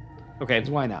 Okay. Okay.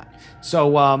 Why not?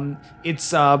 So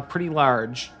it's pretty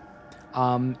large,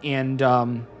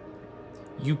 and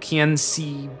you can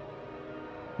see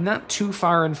not too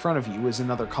far in front of you is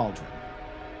another cauldron.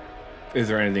 Is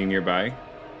there anything nearby?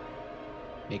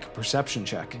 Make a perception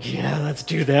check. Yeah, let's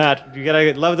do that. You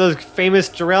gotta love those famous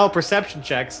Jarrell perception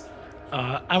checks.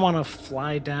 I want to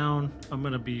fly down. I'm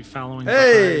going to be following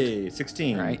Hey,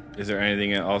 16. Right. Is there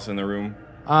anything else in the room?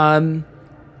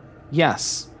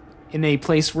 Yes. In a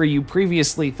place where you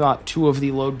previously thought 2 of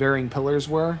the load-bearing pillars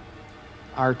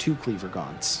are 2 cleaver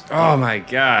gaunts. Oh my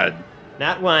god.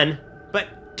 Not 1,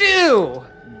 but 2.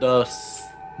 Dos.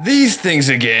 These things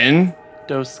again.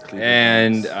 Dos cleavers.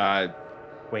 And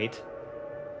Wait.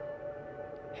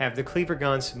 Have the cleaver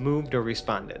guns moved or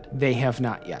responded? They have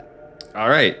not yet. all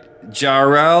right.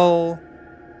 Jarrell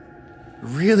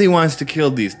really wants to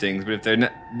kill these things, but if they're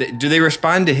not, do they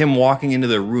respond to him walking into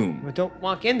the room? Well, don't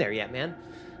walk in there yet, man.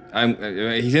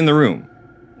 He's in the room.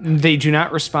 They do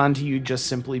not respond to you just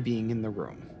simply being in the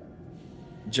room.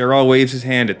 Jarrell waves his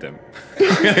hand at them.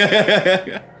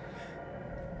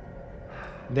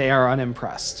 They are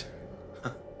unimpressed.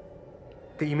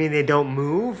 But you mean they don't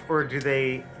move, or do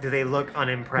they look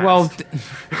unimpressed? Well,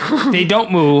 they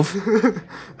don't move.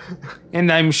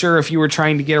 And I'm sure if you were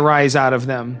trying to get a rise out of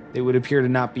them, they would appear to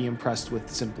not be impressed with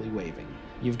simply waving.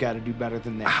 You've got to do better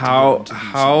than that. to get them to do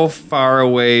How far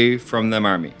away from them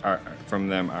am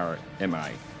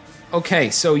I? Okay,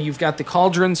 so you've got the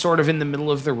cauldron sort of in the middle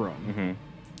of the room,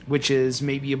 which is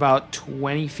maybe about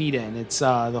 20 feet in. It's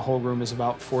the whole room is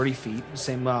about 40 feet,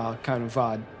 same kind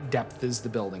of depth as the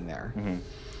building there.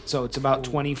 So it's about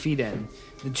 20 feet in.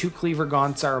 The 2 cleaver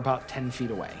gaunts are about 10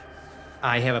 feet away.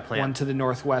 I have a plan. One to the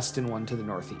northwest and one to the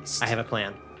northeast. I have a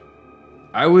plan.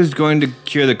 I was going to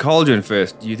cure the cauldron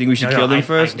first. Do you think we should kill them I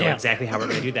first? know exactly how we're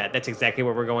going to do that. That's exactly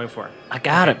what we're going for. I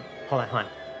got him. Hold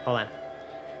on.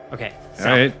 Okay. So,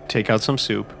 All right. Take out some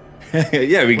soup.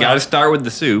 Yeah, we got to start with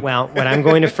the soup. well, what I'm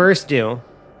going to first do,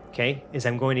 okay, is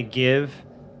I'm going to give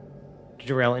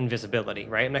Jarrell invisibility,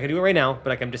 right? I'm not going to do it right now, but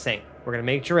like I'm just saying, we're going to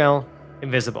make Jarrell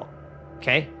invisible,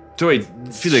 okay? So wait,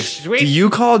 Felix, Sweet. do you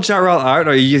call Jarrell out,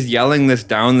 or are you just yelling this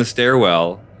down the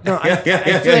stairwell? No, I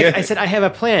feel like I said I have a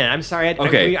plan. I'm sorry.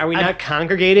 Okay. Are we not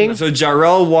congregating? So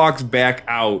Jarrell walks back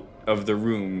out of the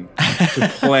room to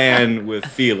plan with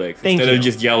Felix Thank instead you. of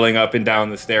just yelling up and down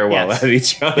the stairwell Yes. at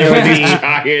each other That would with these be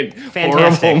giant,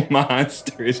 fantastic. horrible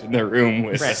monsters in the room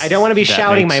with Right. us. I don't want to be That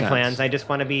shouting my makes sense. plans. I just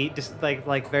want to be just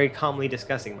like very calmly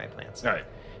discussing my plans. All right.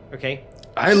 Okay?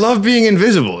 I love being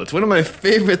invisible. It's one of my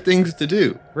favorite things to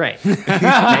do. Right.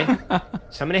 Okay.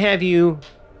 So I'm going to have you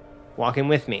walk in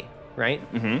with me,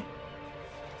 right? Mm-hmm.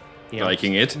 You know,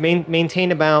 Liking it.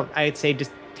 Maintain about, I'd say,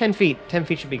 just 10 feet. 10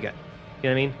 feet should be good. You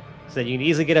know what I mean? So that you can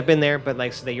easily get up in there, but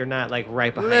like so that you're not like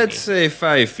right behind Let's me. say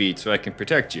 5 feet so I can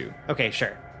protect you. Okay,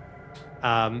 sure.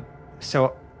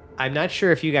 So I'm not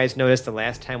sure if you guys noticed the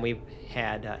last time we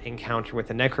had encounter with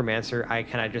the necromancer, I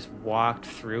kind of just walked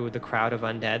through the crowd of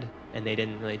undead, and they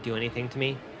didn't really do anything to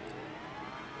me.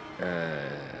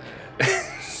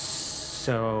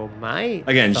 So my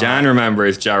Again, thought- John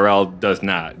remembers, Jarrell does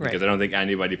not, because Right. I don't think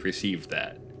anybody perceived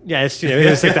that. Yeah, it's true. It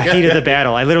was like the heat of the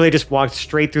battle. I literally just walked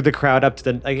straight through the crowd up to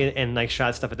the and like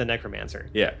shot stuff at the necromancer.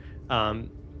 Yeah.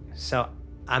 So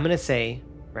I'm gonna say,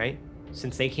 right,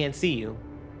 since they can't see you.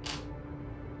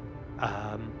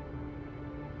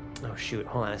 Oh shoot!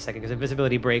 Hold on a second, because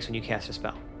invisibility breaks when you cast a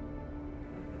spell.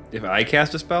 If I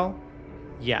cast a spell?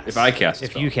 Yes. If I cast a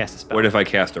if spell. you cast a spell. What if I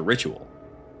cast a ritual?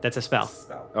 That's a spell.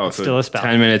 Oh, It's so still a spell.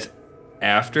 10 minutes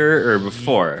after or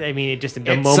before? I mean, it just the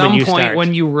At moment some you point, start.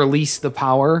 when you release the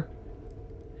power,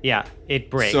 yeah,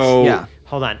 it breaks. So, Yeah.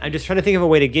 Hold on, I'm just trying to think of a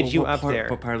way to get you up there.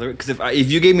 Because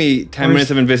if you gave me 10 Or minutes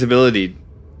is- of invisibility,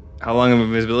 how long of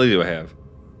invisibility do I have?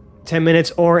 10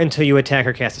 minutes or until you attack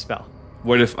or cast a spell.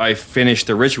 What if I finish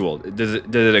the ritual? Does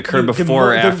it occur You-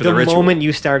 before or after the ritual? moment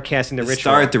you start casting the ritual.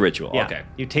 Start the ritual. Yeah, Okay.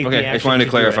 you take the okay. I just action wanted to to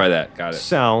do clarify it. that. Got it.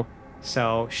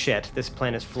 So shit, this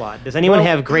plan is flawed. Does anyone Well-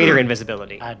 have greater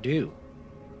invisibility? I do.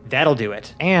 That'll do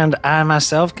it. And I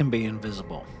myself can be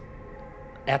invisible.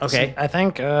 At the Okay. I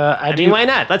think I do. mean, why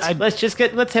not? Let's have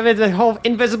a whole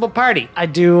invisible party. I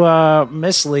do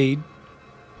mislead.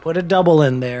 Put a double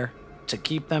in there to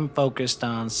keep them focused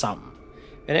on something.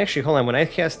 And actually, hold on. When I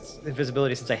cast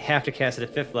invisibility, since I have to cast it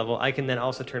at 5th level, I can then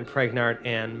also turn Pregnart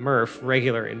and Murph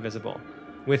regular invisible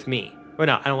with me. Or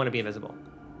no, I don't want to be invisible.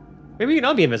 Maybe we can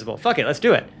all be invisible. Fuck it, let's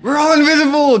do it. We're all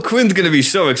invisible! Quinn's going to be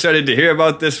so excited to hear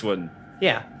about this one.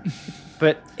 Yeah.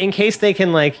 But in case they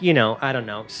can, like, you know, I don't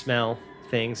know, smell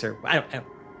things or I don't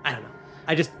know.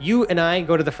 I just, you and I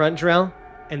go to the front, Jarrell,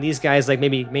 and these guys, like,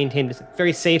 maybe maintain this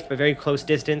very safe but very close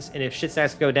distance. And if shit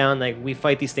starts to go down, like, we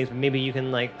fight these things, but maybe you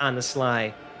can, like, on the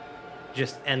sly,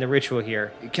 just end the ritual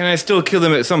here. Can I still kill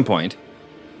them at some point?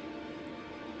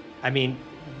 I mean,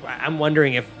 I'm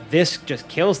wondering if this just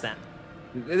kills them.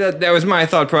 That was my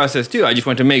thought process too. I just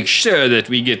want to make sure that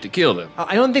we get to kill them.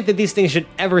 I don't think that these things should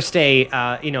ever stay,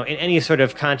 in any sort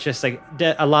of conscious, like,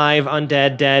 alive,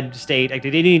 undead, dead state. Like, they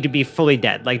need to be fully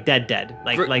dead, like dead.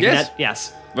 Like Yes. that.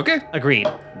 Yes, Okay, agreed.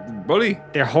 buddy.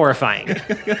 They're horrifying.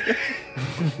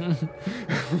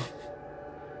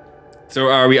 So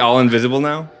are we all invisible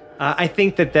now? I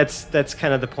think that's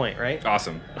kind of the point, right?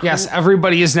 Awesome. yes,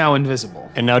 everybody is now invisible.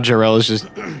 And now Jarrell is just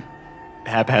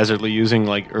haphazardly using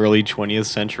like early 20th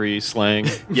century slang.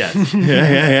 Yes.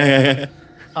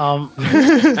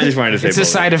 I just wanted to say It's a bully.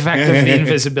 side effect of the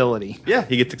invisibility. Yeah,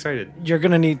 he gets excited. You're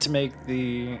gonna need to make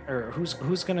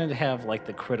who's gonna have like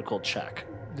the critical check.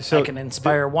 So I can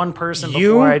inspire one person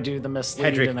you- before I do the mislead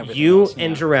and Hedrick, everything you else.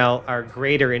 and Jarrell are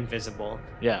greater invisible.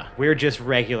 Yeah. We're just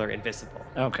regular invisible.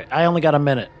 Okay. I only got a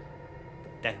minute.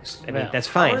 That's Yeah. that's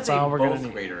fine. That's all we're gonna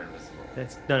need. greater invisible.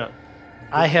 That's no.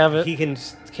 I have it. He can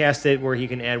cast it where he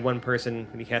can add one person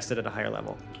when he casts it at a higher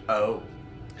level. Oh.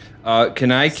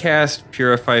 Can I cast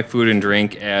Purify Food and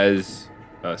Drink as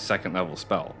a second level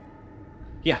spell?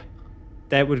 Yeah,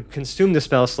 that would consume the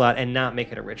spell slot and not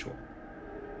make it a ritual.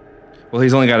 Well,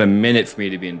 he's only got a minute for me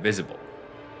to be invisible.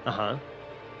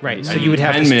 Right. So I you would need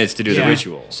have 10 to minutes to do Yeah. the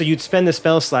ritual. So you'd spend the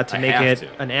spell slot to I make have it to.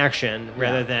 an action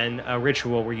rather than a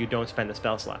ritual where you don't spend the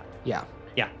spell slot. Yeah.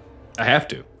 Yeah. I have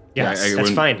to. Yes, I that's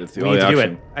wouldn't- fine. that's We the need to only do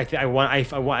option.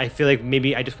 it. I feel like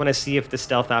maybe I just want to see if the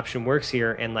stealth option works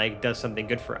here and like does something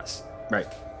good for us. Right.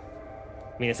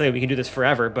 I mean, it's like we can do this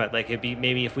forever, but like it'd be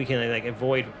maybe if we can like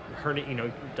avoid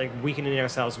hurting, like weakening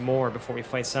ourselves more before we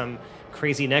fight some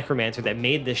crazy necromancer that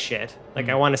made this shit. Like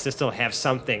I want us to still have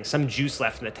something, some juice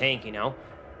left in the tank, you know?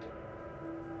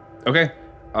 Okay.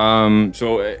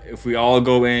 So if we all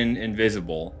go in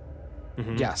invisible,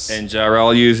 Yes. and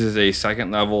Jarrell uses a second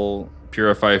level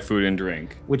Purify Food and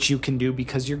Drink, Which you can do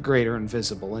because you're greater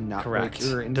invisible and not Correct. break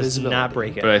your Does invisibility. not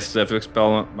break it. but I still have to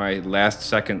expel my last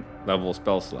second level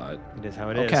spell slot. It is how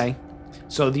it is. Okay.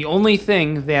 So the only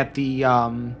thing that the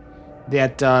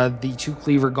two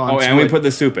cleaver gaunts Oh, and we would- put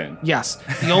the soup in. yes,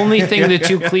 the only thing the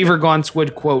two cleaver gaunts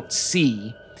would quote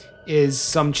see is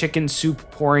some chicken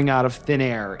soup pouring out of thin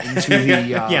air into the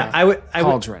Yeah, I would.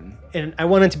 cauldron. And I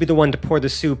wanted to be the one to pour the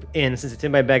soup in since it's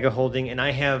in my bag of holding, and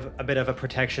I have a bit of a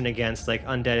protection against like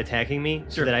undead attacking me.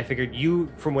 So that I figured you,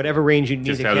 from whatever range you need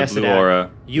Just to have cast the it blue at, aura.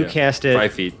 you Yeah. cast it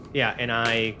 5 feet. Yeah, and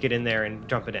I get in there and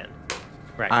dump it in.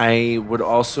 Right. I would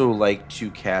also like to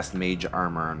cast Mage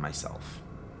Armor on myself.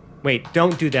 Wait,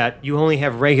 don't do that. You only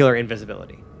have regular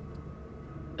invisibility.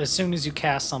 As soon as you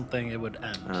cast something, it would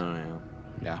end. Oh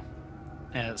yeah.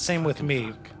 Yeah. Same with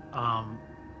me. I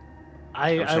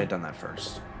wish I I had done that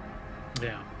first.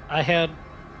 yeah. I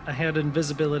had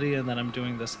invisibility, and then I'm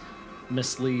doing this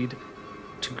mislead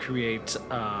to create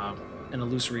an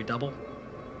illusory double.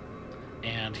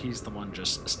 And he's the one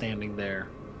just standing there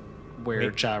where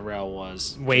Wait. Jarrell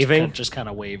was. Waving? Just kind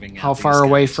of waving. How at these far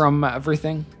away guys. from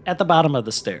everything? At the bottom of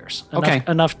the stairs. Okay.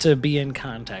 Enough to be in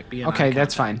contact. Be in Okay, eye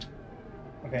that's contact. fine.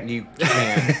 You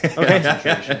can. Okay.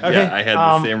 Yeah, I had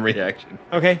the same reaction.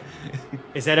 Okay.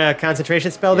 Is that a concentration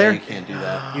spell Yeah, there? you can't do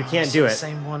that. You can't It's do the it.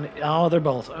 Same one. Oh, they're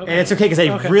both. Okay. And it's okay because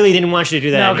I really didn't want you to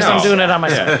do that. No, because I'm doing it on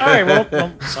myself. All right,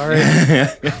 well, sorry.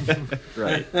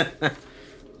 Right.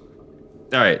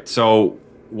 All right. So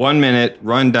 1 minute,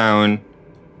 run down,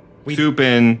 soup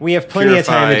in. We have plenty of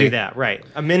time to purify. do that. Right.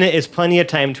 A minute is plenty of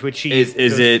time to achieve Is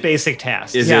those it- basic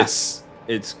tasks. Is Yes.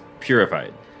 It's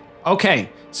purified. Okay,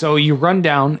 so you run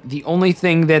down. The only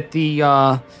thing that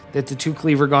the two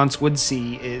cleaver gaunts would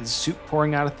see is soup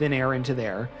pouring out of thin air into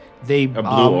there. They A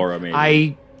blue aura,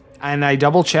 maybe. I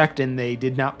double checked and they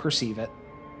did not perceive it.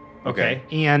 Okay.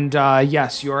 And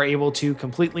yes, you are able to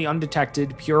completely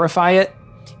undetected purify it.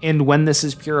 And when this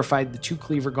is purified, the two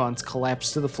cleaver gaunts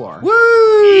collapse to the floor. Woo!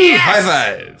 High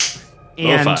five.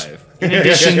 And Low five. in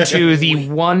addition to the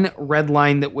one red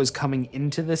line that was coming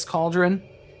into this cauldron,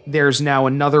 there's now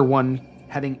another one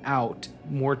heading out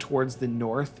more towards the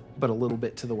north, but a little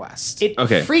bit to the west. It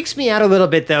Okay. freaks me out a little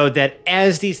bit though that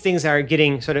as these things are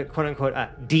getting sort of quote unquote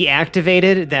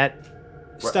deactivated, that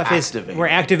we're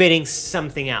activating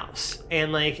something else,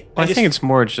 and like I think it's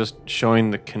more just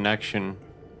showing the connection.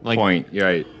 Like, Point. You're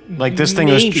right. like this thing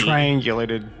was Maybe.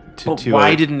 triangulated to. But to why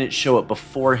a- didn't it show it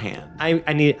beforehand? I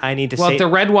need to Well, say the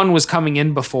red one was coming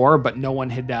in before, but no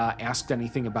one had asked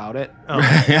anything about it.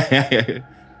 okay.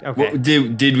 Well,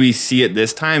 did we see it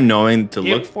this time, knowing to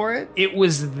look for it? It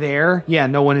was there. Yeah,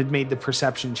 no one had made the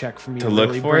perception check for me to, look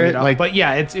really for bring it? it up. Like- but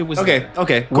yeah, it was Okay. there.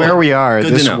 Okay. Cool. Where we are, Good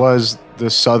to this know. was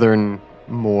the southern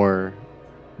more.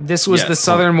 This was Yes. the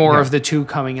southernmore of the two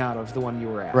coming out of the one you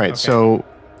were at. Right. So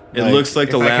It looks like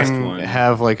the if I last can one.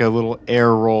 Have like a little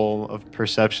air roll of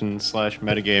perception /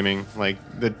 metagaming. Like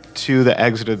the two that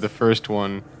exited the first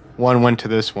one went to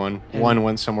this one, one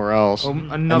went somewhere else.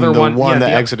 Another and the one, yeah, that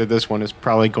the- exited this one is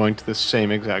probably going to the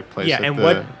same exact place. Yeah, that and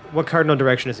the- what cardinal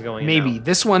direction is it going in Maybe now?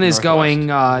 this one is Northwest. going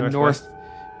Northwest?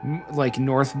 like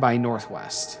north by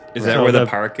northwest. Is that So where the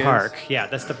park is? Park. Yeah,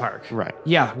 that's the park. Right.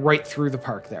 Yeah, right through the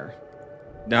park there.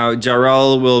 Now,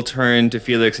 Jarrell will turn to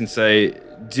Felix and say,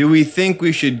 "Do we think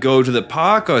we should go to the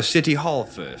park or City Hall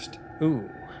first?" Ooh,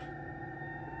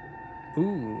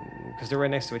 because they're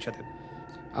right next to each other.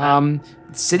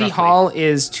 City roughly. Hall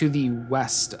is to the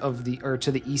west of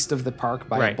to the east of the park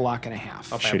by a Right. block and a half.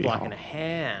 By a Shitty block Hall. and a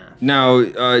half. Now,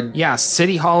 Yes,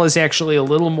 City Hall is actually a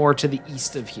little more to the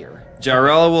east of here.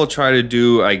 Jarrell will try to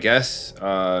do, I guess,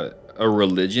 a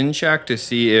religion check to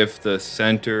see if the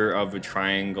center of a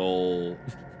triangle,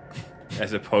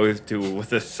 as opposed to with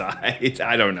the sides,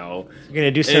 I don't know. You're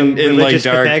gonna do some religious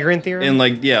Pythagorean theorem. in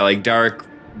like dark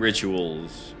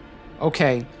rituals.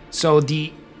 Okay, so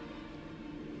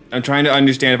I'm trying to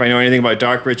understand if I know anything about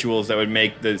dark rituals that would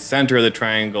make the center of the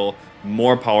triangle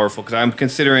more powerful, because I'm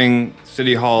considering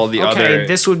City Hall the okay, other.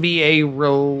 this would be a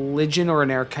religion or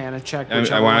an arcana check. I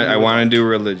whichever one want you would to like. do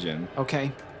religion.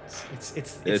 Okay.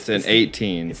 It's an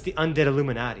 18. It's the undead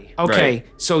Illuminati. Okay, Right.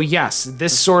 so yes,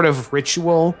 this sort of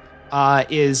ritual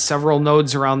is several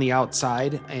nodes around the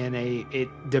outside, and it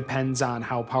depends on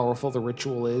how powerful the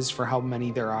ritual is for how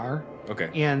many there are. Okay.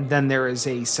 And then there is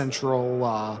a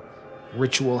central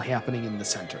ritual happening in the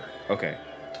center. Okay.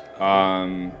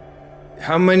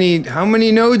 How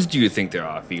many nodes do you think there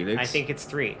are, Felix? I think it's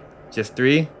 3. just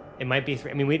 3. It might be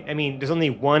 3. I mean, there's only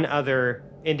one other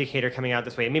indicator coming out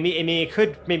this way. It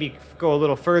could maybe go a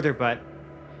little further, but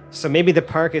so maybe the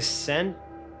park is sent.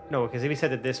 No, because we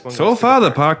said that this one. So goes to far,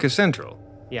 the park is central.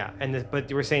 Yeah, but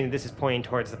you were saying that this is pointing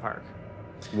towards the park.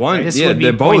 One, This yeah, would be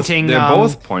they're both. pointing, They're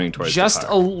both pointing towards just the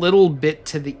a park. little bit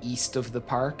to the east of the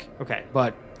park, Okay.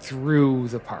 but through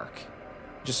the park,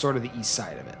 just sort of the east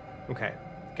side of it. Okay.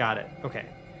 Got it. Okay.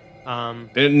 And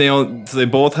so they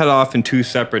both head off in 2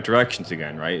 separate directions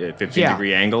again, right? At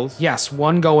 50-degree angles. Yes,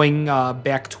 one going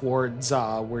back towards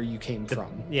where you came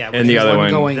from. Yeah. And the which is other one one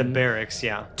going the barracks.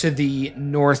 Yeah. to the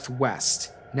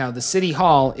northwest. Now, the city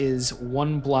hall is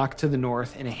 1 block to the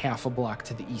north and a half a block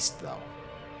to the east, though.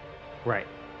 Right.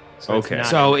 So it's Okay. not-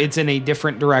 So it's in a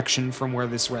different direction from where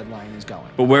this red line is going.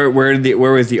 But where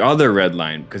was the other red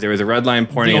line? Because there was a red line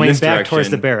pointing in going this back direction. towards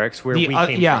the barracks where we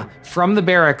came from the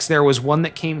barracks, there was one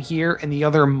that came here, and the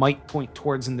other might point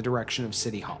towards in the direction of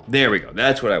City Hall. There we go.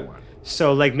 That's what I want.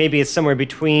 So like maybe it's somewhere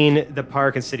between the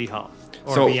park and City Hall,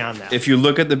 or So beyond that. if you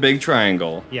look at the big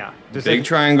triangle, yeah, the big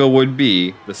triangle would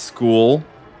be the school,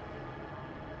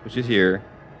 which is here,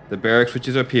 the barracks, which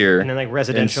is up here, and then like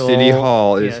residential. and City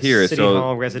Hall is yeah, here. City so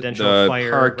Hall, residential, the fire.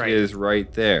 park right. is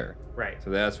right there. right. So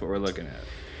that's what we're looking at.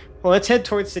 Well, let's head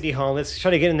towards City Hall. Let's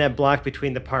try to get in that block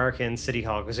between the park and City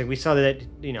Hall because we saw that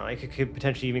it could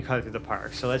potentially even cut through the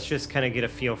park. So let's just kind of get a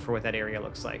feel for what that area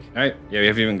looks like. All right. Yeah, we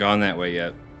haven't even gone that way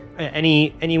yet.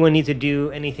 Anyone need to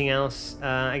do anything else?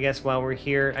 I guess while we're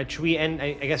here, should we end?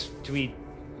 I guess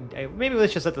maybe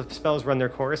let's just let the spells run their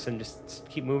course and just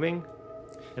keep moving. Do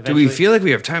we Eventually- feel like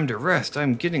we have time to rest?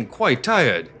 I'm getting quite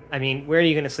tired. I mean, where are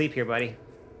you going to sleep here, buddy?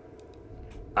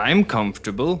 I'm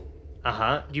comfortable.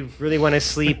 You really want to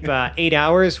sleep 8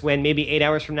 hours when maybe 8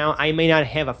 hours from now I may not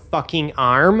have a fucking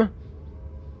arm?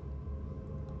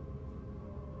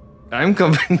 I'm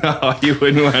comfortable. No, you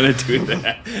wouldn't want to do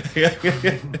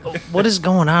that. What is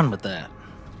going on with that?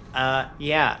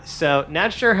 Yeah, so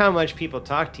not sure how much people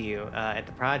talk to you at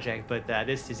the project, but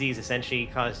this disease essentially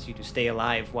caused you to stay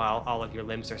alive while all of your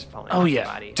limbs are falling Oh, off your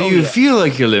yeah. body. Do you feel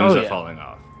like your limbs Oh, are yeah. falling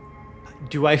off?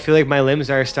 Do I feel like my limbs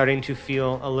are starting to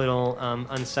feel a little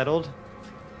unsettled?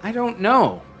 I don't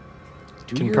know.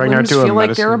 Do Can your Pregnart limbs do a feel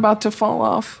like they're medicine? about to fall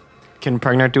off? Can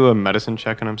Pregnart do a medicine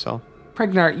check on himself?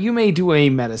 Pregnart, you may do a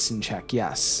medicine check,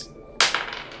 yes.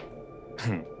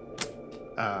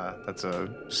 That's a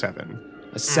 7.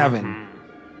 A 7.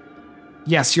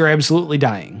 Yes, you're absolutely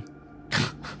dying.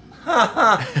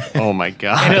 Oh my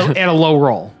god. At a low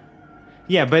roll.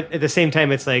 Yeah, but at the same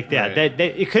time, it's like Right. that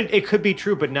it could be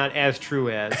true, but not as true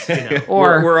as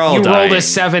Or We're all you rolled dying. a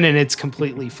 7 and it's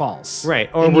completely false. Right,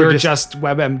 or And we're you're just- just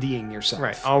WebMDing yourself.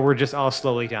 right. Or we're just all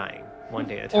slowly dying one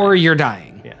day at a time. Or you're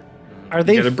dying. yeah. Are You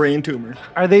they got a brain tumor.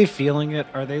 are they feeling it?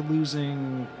 Are they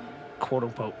losing quote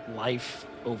unquote life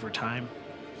over time?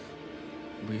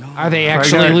 Are they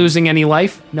actually Pregnart- losing any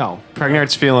life? No.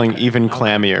 Pregnart's feeling even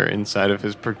clammier inside of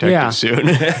his protective Yeah.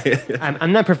 suit.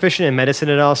 I'm not proficient in medicine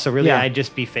at all, so really Yeah. I'd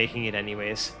just be faking it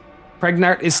anyways.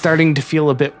 Pregnart is starting to feel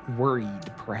a bit worried,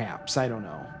 perhaps. I don't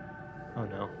know. Oh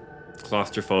no.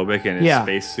 Claustrophobic in his Yeah.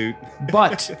 spacesuit.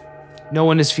 But no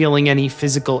one is feeling any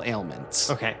physical ailments.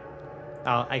 Okay.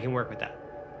 I can work with that.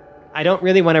 I don't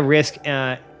really want to risk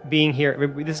being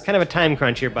here. This is kind of a time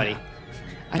crunch here, buddy.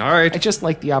 All right. I just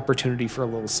like the opportunity for a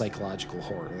little psychological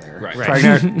horror there. Right.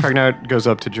 Pregnart goes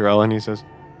up to Jarell and he says,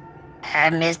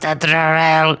 Mr.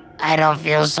 Drarell, I don't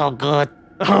feel so good.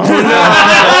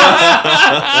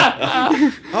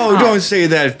 Oh, don't say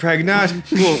that, Pregnant.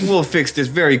 We'll fix this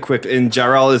very quick. And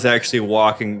Jarrell is actually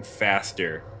walking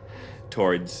faster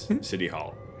towards City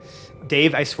Hall.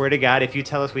 Dave, I swear to God, if you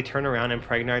tell us we turn around and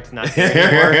Pregnart's not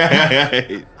there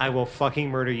anymore, I will fucking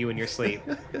murder you in your sleep.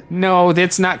 No,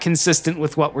 that's not consistent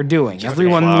with what we're doing.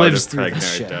 Everyone cloud lives of through this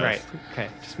Pregnart shit. does. Right. Okay.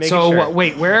 Just make So sure.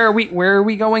 wait, where are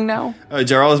we going now?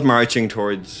 Jarrell is marching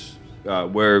towards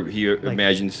where he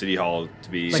imagines City Hall to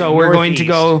be. So we're going to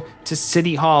northeast. go to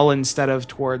City Hall instead of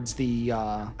towards the.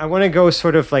 I want to go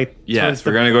sort of like. yes, towards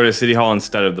we're the, going to go to City Hall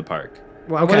instead of the park.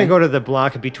 Well, I want Okay. to go to the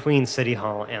block between City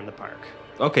Hall and the park.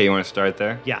 Okay, you want to start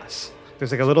there? Yes.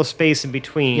 There's like a little space in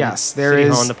between. Yes, there City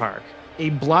Hall is- and the park. a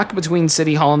block between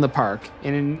City Hall and the park,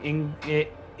 and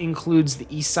it includes the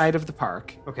east side of the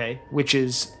park, Okay. which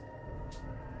is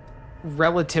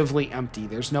relatively empty.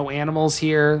 There's no animals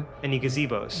here. Any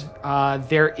gazebos?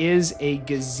 There is a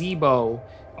gazebo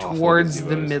Awful towards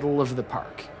the gazebos. middle of the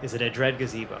park. Is it a dread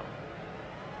gazebo?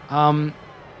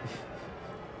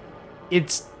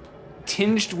 It's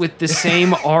tinged with the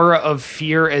same aura of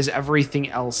fear as everything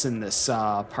else in this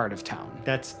part of town.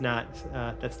 That's not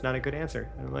a good answer.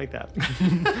 I don't like that.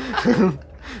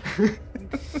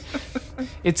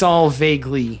 It's all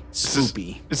vaguely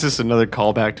spoopy. "Is this another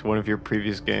callback to one of your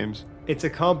previous games?" It's a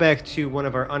callback to one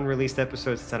of our unreleased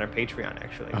episodes that's on our Patreon,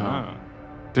 actually.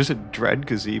 There's a dread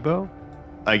gazebo?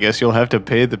 I guess you'll have to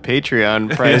pay the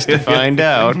Patreon price to find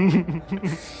out.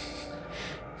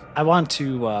 I want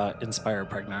to inspire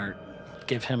Pregnart.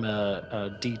 Give him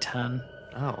a D10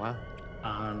 Oh wow!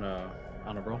 on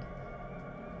a roll.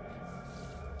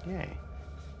 Yay!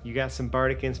 You got some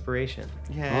bardic inspiration.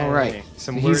 All right.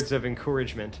 Some He's- words of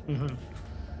encouragement.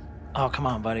 Oh, come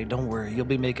on, buddy. Don't worry. You'll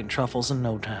be making truffles in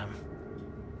no time.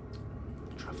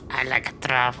 I like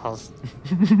truffles.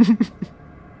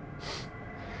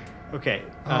 Okay.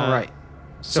 All right.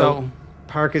 so So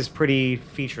park is pretty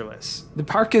featureless. The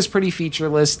park is pretty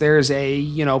featureless. There's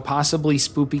a, possibly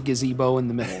spoopy gazebo in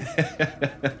the middle.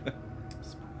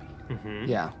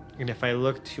 Yeah. And if I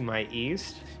look to my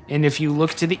east, And if you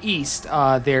look to the east,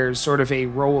 there's sort of a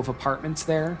row of apartments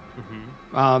there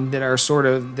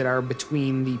that are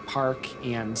between the park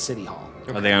and City Hall.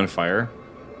 Are they on fire?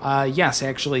 Yes,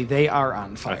 actually, they are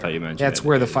on fire. I thought you mentioned that's that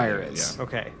where the they- fire yeah. is.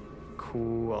 okay,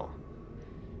 cool.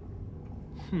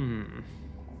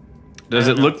 Does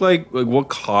it look like what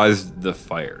caused the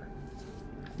fire?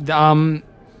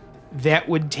 That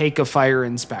would take a fire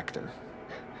inspector.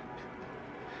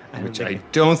 Which I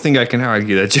don't think I can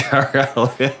argue that Jarrell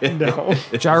is. No.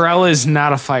 Jarrell is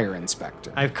not a fire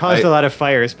inspector. I've caused I- a lot of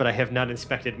fires, but I have not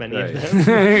inspected many Right. of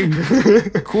them.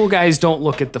 Cool guys don't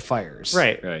look at the fires.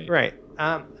 Right.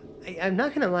 I'm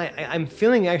not gonna lie. I'm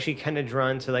feeling actually kind of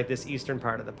drawn to like this eastern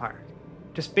part of the park,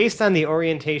 just based on the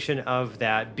orientation of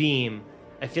that beam.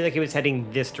 I feel like it was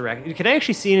heading this direction. Can I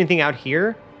actually see anything out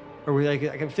here, or we like?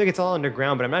 I can feel like it's all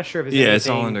underground, but I'm not sure if it's Yeah, it's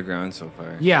all anything- underground so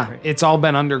far. Yeah, it's all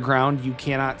been underground. You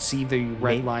cannot see the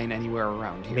red Maybe- line anywhere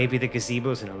around here. Maybe the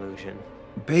gazebo's an illusion.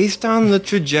 Based on the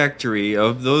trajectory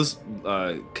of those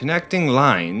connecting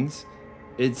lines,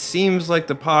 it seems like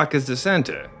the park is the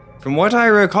center. From what I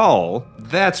recall,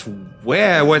 that's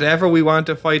where whatever we want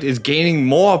to fight is gaining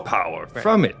more power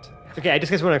from it. Okay, I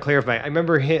just want to clarify. I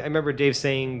remember Dave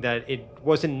saying that it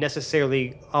wasn't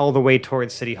necessarily all the way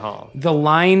towards City Hall. The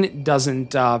line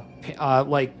doesn't the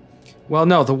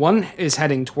one is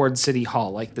heading towards City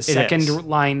Hall. Like the second is.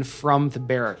 line from the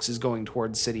barracks is going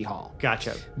towards City Hall.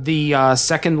 Gotcha. The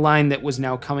second line that was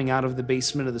now coming out of the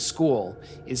basement of the school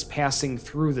is passing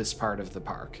through this part of the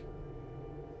park.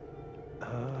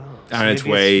 On its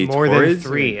Maybe way it's more than towards,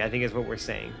 3. I think is what we're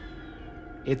saying.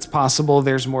 It's possible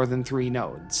there's more than 3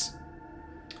 nodes.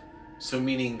 So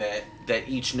meaning that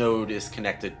each node is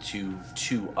connected to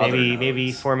 2 other nodes.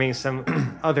 Maybe forming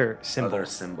some other symbol. Other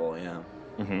symbol, yeah.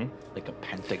 Like a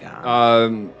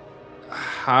pentagon.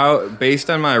 How, based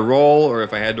on my roll, or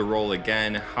if I had to roll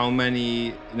again, how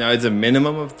many? Now, it's a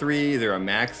minimum of 3. Is there a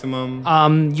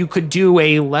maximum? You could do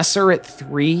a lesser at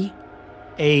 3,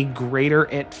 a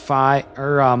greater at 5,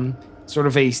 or sort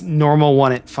of a normal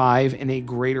one at 5, and a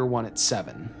greater one at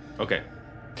 7. Okay.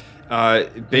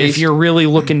 If you're really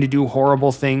looking to do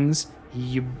horrible things,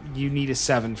 you need a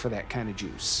 7 for that kind of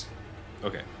juice.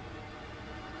 Okay.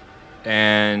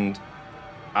 And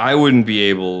I wouldn't be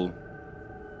able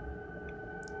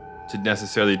to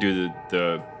necessarily do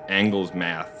the angles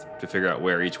math to figure out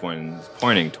where each one is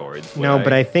pointing towards. would No,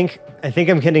 but I think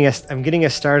I'm getting a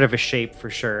start of a shape for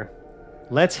sure.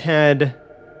 Let's head.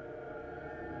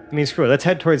 I mean, screw it. Let's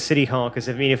head towards City Hall because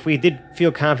if we did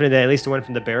feel confident that at least the one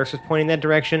from the barracks was pointing that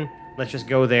direction, let's just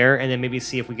go there and then maybe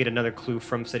see if we get another clue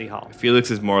from City Hall.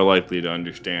 Felix is more likely to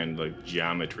understand like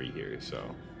geometry here, so.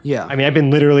 Yeah. I mean, I've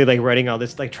been literally like writing all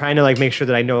this, like trying to like make sure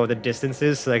that I know the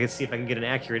distances so I can see if I can get an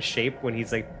accurate shape when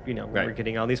he's like, when we're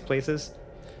getting all these places.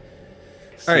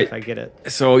 See All right. if I get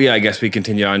it. So yeah, I guess we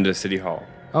continue on to City Hall.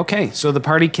 Okay, so the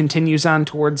party continues on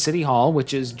towards City Hall,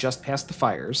 which is just past the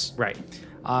fires. Right.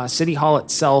 City Hall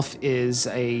itself is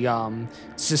a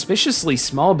suspiciously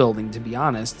small building, to be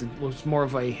honest. It looks more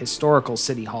of a historical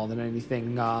city hall than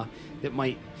anything that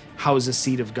might house a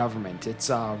seat of government. It's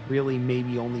really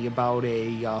maybe only about a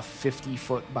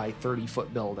 50-foot by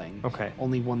 30-foot building. Okay.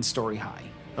 Only 1 story high.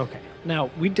 Okay. Now,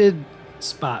 we did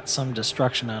spot some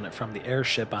destruction on it from the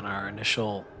airship on our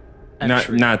initial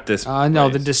entry. Not this. No,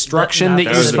 the place. destruction Not that the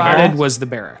you was the spotted barracks? was the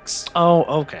barracks.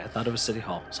 Oh, okay. I thought it was City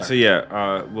Hall. Sorry. So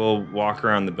yeah, we'll walk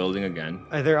around the building again.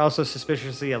 Are there also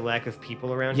suspiciously a lack of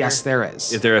people around Yes, here? there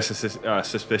is. Is there a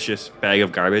suspicious bag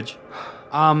of garbage?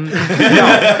 No,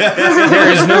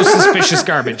 there is no suspicious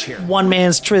garbage here. One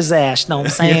man's trizash, know what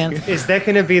I'm saying? Is that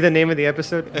going to be the name of the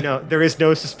episode? No, there is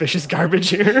no suspicious garbage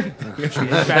here.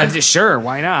 Sure,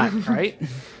 why not, right?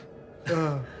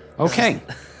 Okay.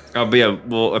 But yeah,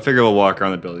 I figure we'll walk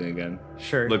around the building again.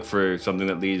 Sure. Look for something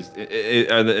that leads.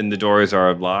 And the doors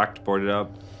are locked, boarded up.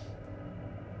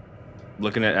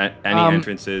 Looking at any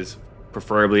entrances,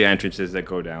 preferably entrances that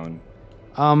go down.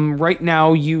 Right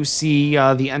now you see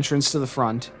the entrance to the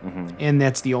front, and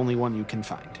that's the only one you can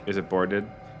find. Is it boarded?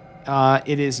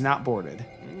 It is not boarded.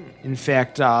 In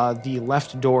fact, the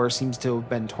left door seems to have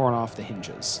been torn off the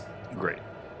hinges. Great.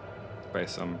 By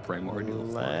some primordial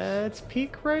force. Let's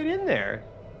peek right in there.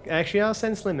 Actually, I'll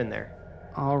send Slim in there.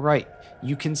 All right,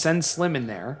 you can send Slim in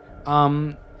there.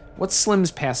 What's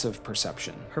Slim's passive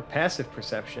perception? Her passive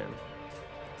perception.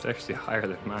 It's actually higher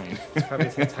than mine. Probably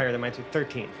it's higher than mine too.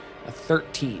 13. A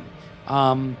 13.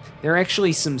 There are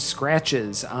actually some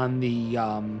scratches on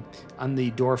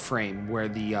the door frame where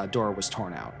the door was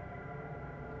torn out.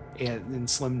 And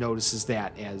Slim notices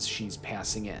that as she's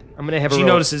passing in. I'm gonna have She her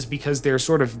roll- notices because there's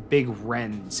sort of big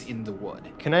wrens in the wood.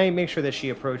 Can I make sure that she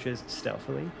approaches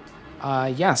stealthily?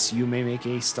 Yes, you may make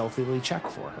a stealthily check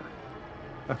for her.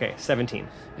 Okay, 17.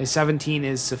 A 17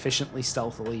 is sufficiently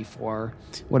stealthily for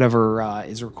whatever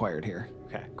is required here.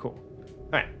 Okay, cool.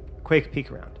 All right, quick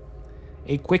peek around.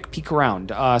 A quick peek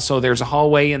around. So there's a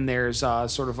hallway and there's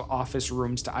sort of office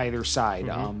rooms to either side.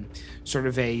 Sort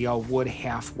of a wood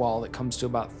half wall that comes to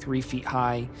about 3 feet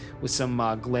high with some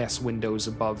glass windows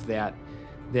above that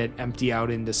empty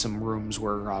out into some rooms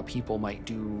where people might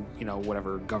do,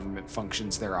 whatever government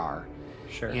functions there are.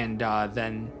 Sure. And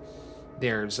then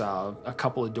there's a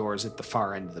couple of doors at the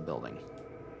far end of the building.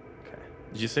 Okay.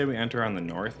 Did you say we enter on the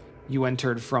north? You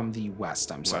entered from the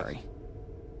west, I'm sorry.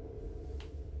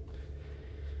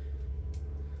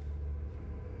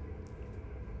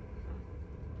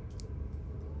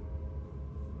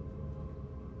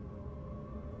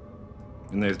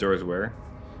 And there's doors where?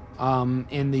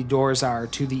 And the doors are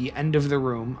to the end of the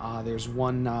room. There's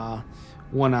one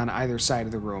on either side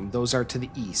of the room. Those are to the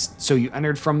east. So you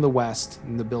entered from the west,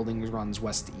 and the building runs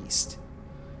west to east.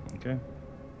 Okay.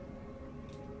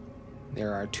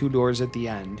 There are 2 doors at the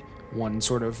end. One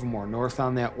sort of more north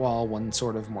on that wall, one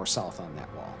sort of more south on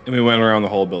that wall. And we went around the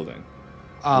whole building.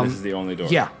 This is the only door.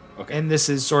 Yeah. Okay. And this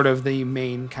is sort of the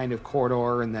main kind of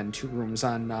corridor, and then 2 rooms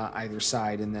on either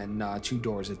side, and then 2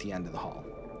 doors at the end of the hall.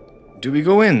 Do we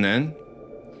go in then?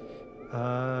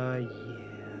 Yeah,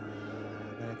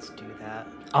 let's do that.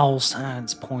 All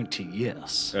signs point to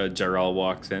yes. Jarrell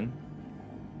walks in.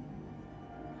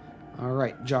 All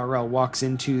right. Jarrell walks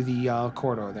into the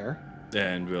corridor there.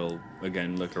 And we'll,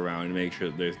 again, look around and make sure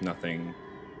that there's nothing.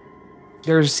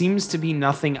 There seems to be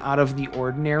nothing out of the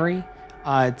ordinary.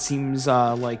 It seems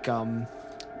like,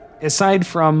 aside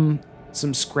from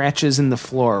some scratches in the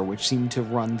floor, which seem to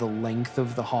run the length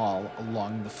of the hall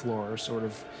along the floor, sort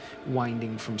of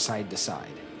winding from side to side.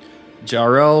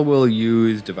 Jarrell will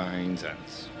use Divine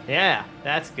Sense. Yeah,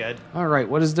 that's good. All right,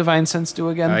 what does Divine Sense do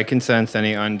again? I can sense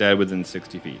any undead within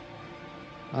 60 feet.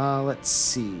 Let's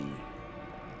see.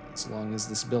 As long as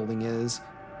this building is...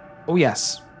 Oh,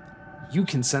 yes. You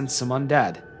can sense some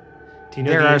undead. Do you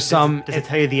know There are some- Does it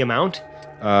tell you the amount?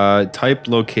 Type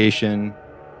location.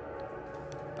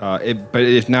 But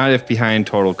if not, if behind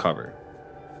total cover.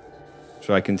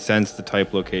 So I can sense the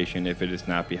type location if it is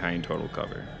not behind total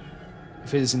cover.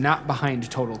 If it is not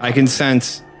behind total cover. I can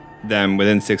sense them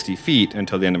within 60 feet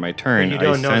until the end of my turn. But you I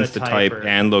don't know sense the the type type or-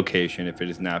 and location if it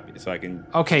is not. So I can.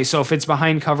 Okay, so if it's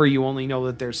behind cover, you only know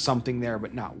that there's something there,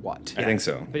 but not what. I think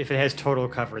so. But if it has total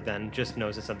cover, then just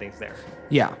knows that something's there.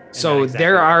 Yeah. So not exactly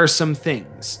there what- are some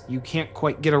things. You can't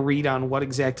quite get a read on what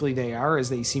exactly they are, as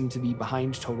they seem to be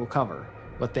behind total cover.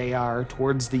 But they are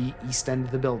towards the east end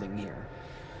of the building here.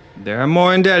 There are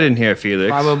more undead in here, Felix.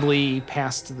 Probably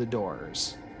past the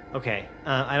doors. Okay,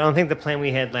 I don't think the plan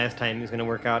we had last time is going to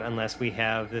work out unless we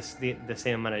have the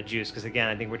same amount of juice. Because again,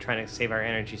 I think we're trying to save our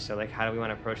energy. So like, how do we want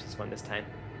to approach this one this time?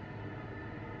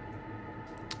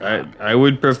 I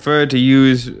would prefer to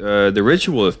use the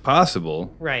ritual if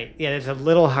possible. Right. Yeah, it's a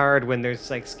little hard when there's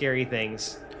like scary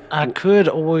things. I could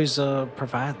always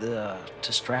provide the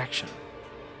distraction.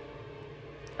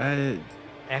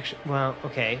 Actually, well,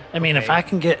 okay. I mean, if okay. I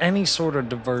can get any sort of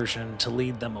diversion to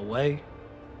lead them away,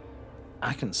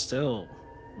 I can still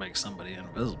make somebody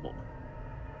invisible.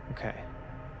 Okay.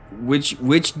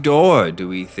 Which door do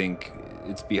we think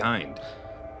it's behind?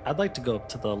 I'd like to go up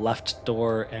to the left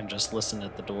door and just listen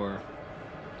at the door.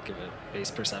 Give it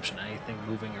base perception. Anything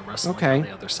moving or rustling Okay. on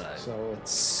the other side. So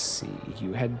let's see.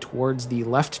 You head towards the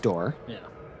left door. Yeah.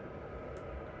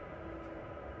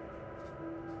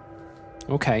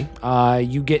 Okay.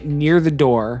 You get near the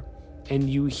door, and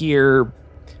you hear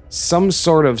some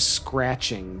sort of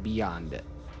scratching beyond it.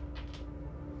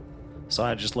 So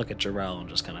I just look at Jarrell and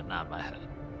just kind of nod my head.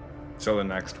 So the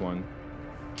next one.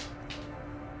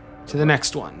 To the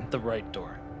next one. The right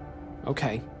door.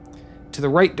 Okay. To the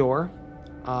right door,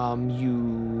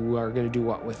 you are going to do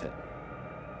what with it?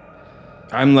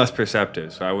 I'm less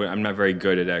perceptive, so I'm not very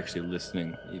good at actually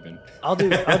listening. Even. I'll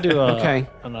do Okay.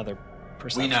 another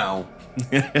perception. We know.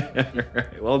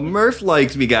 Right. Well, Murph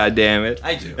likes me, goddammit.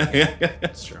 I do.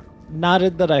 That's true.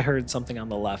 Nodded that I heard something on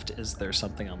the left. Is there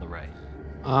something on the right?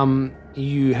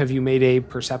 Have you made a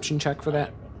perception check for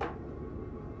that?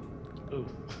 Ooh.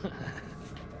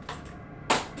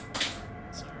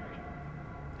 Sorry.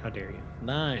 How dare you?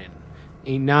 9.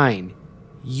 A 9.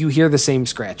 You hear the same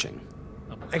scratching.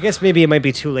 I guess maybe it might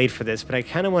be too late for this, but I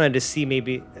kind of wanted to see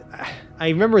maybe. I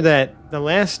remember that the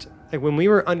last, like when we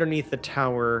were underneath the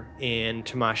tower in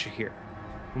Tamashahir,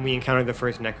 when we encountered the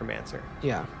first necromancer.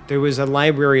 Yeah. There was a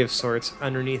library of sorts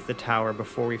underneath the tower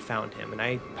before we found him, and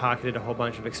I pocketed a whole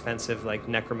bunch of expensive, like,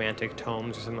 necromantic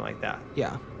tomes or something like that.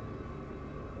 Yeah.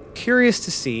 Curious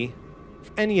to see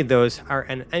if any of those are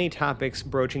any topics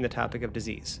broaching the topic of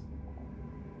disease.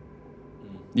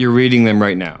 You're reading them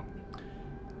right now.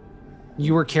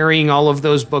 You were carrying all of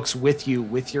those books with you,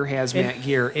 with your hazmat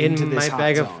gear, into this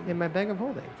hot zone. In my bag of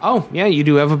holding. Oh, yeah, you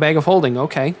do have a bag of holding.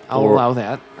 Okay, I'll allow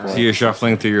that. All So right. you're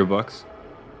shuffling through your books.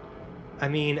 I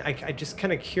mean, I just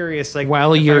kind of curious, like,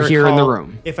 While if I you're here in the recall-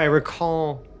 room. If I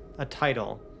recall a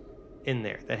title in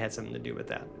there that had something to do with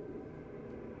that.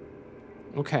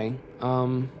 Okay.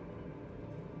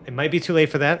 It might be too late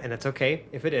for that, and that's okay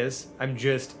if it is. I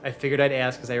figured I'd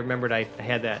ask because I remembered I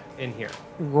had that in here.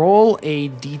 Roll a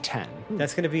d10.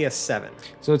 That's going to be a 7.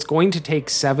 So it's going to take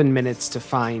 7 minutes to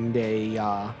find the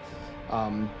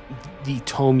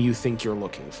tome you think you're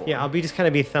looking for. Yeah, I'll be just kind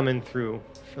of be thumbing through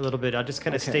for a little bit. I'll just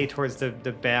kind of Okay. stay towards the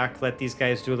back, let these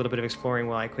guys do a little bit of exploring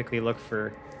while I quickly look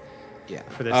for Yeah.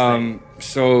 this thing.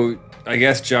 So I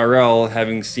guess Jarrell,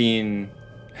 having seen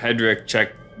Hedrick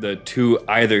check the two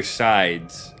either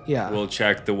sides, Yeah. will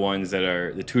check the ones that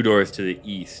are the two doors to the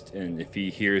east, and if he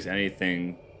hears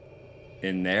anything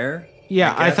in there.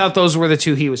 Yeah, I guess. thought those were the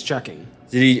two he was checking.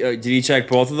 Did he check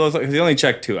both of those? 'Cause he only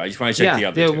checked two. I just want to check the Yeah,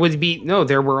 other there two. would be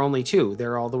there were only two.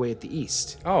 They're all the way at the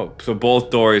east. Oh, so both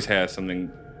doors have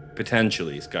something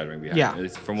potentially scuttering behind. Yeah. At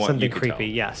least from what Something you could creepy,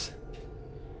 yes.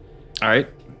 All right.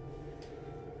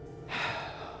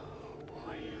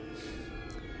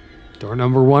 Door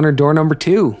number 1 or door number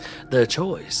 2? The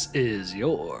choice is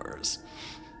yours.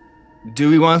 Do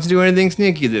we want to do anything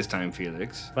sneaky this time,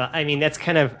 Felix? Well, I mean, that's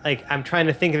kind of like, I'm trying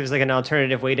to think of it as like an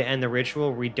alternative way to end the ritual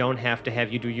where we don't have to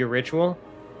have you do your ritual.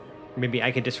 Maybe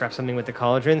I could disrupt something with the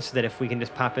cauldron so that if we can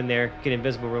just pop in there, get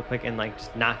invisible real quick, and like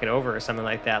just knock it over or something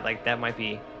like that might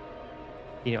be,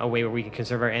 a way where we can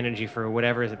conserve our energy for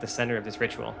whatever is at the center of this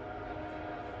ritual.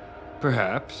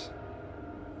 Perhaps.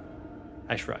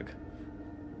 I shrug.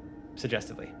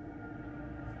 Suggestively.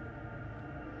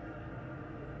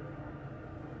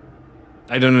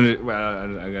 I don't know.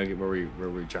 Well, I gotta get what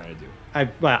we're trying to do.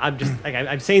 I'm just like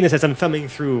I'm saying this as I'm thumbing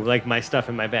through like my stuff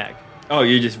in my bag. Oh,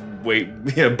 you're just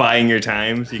buying your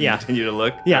time so you can Yeah. continue to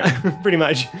look? Yeah, pretty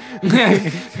much.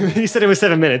 You said it was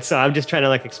 7 minutes, so I'm just trying to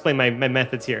like explain my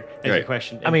methods here as you Right.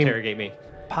 question, I mean- interrogate me.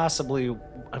 Possibly,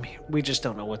 we just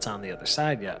don't know what's on the other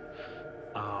side yet.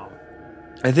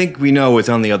 I think we know what's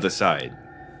on the other side.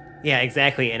 Yeah,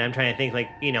 exactly. And I'm trying to think like,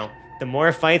 the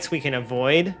more fights we can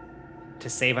avoid to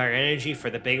save our energy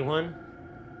for the big one,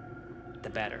 the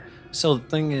better. So the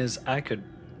thing is, I could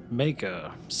make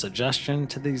a suggestion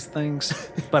to these things,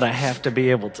 but I have to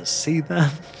be able to see them.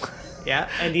 Yeah.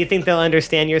 And do you think they'll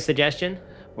understand your suggestion?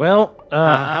 Well,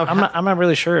 how- I'm not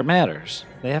really sure it matters.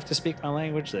 They have to speak my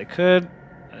language. They could.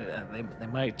 They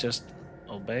might just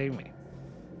obey me.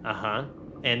 Uh-huh.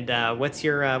 And what's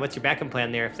your backup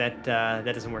plan there if that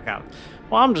doesn't work out?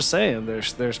 Well, I'm just saying,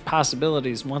 there's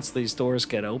possibilities once these doors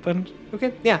get opened.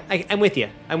 Okay, yeah, I'm with you.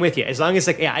 As long as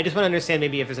I just want to understand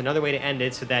maybe if there's another way to end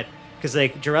it so that because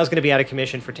Jarrell's going to be out of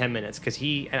commission for 10 minutes because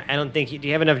I don't think do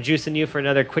you have enough juice in you for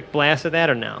another quick blast of that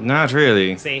or no? Not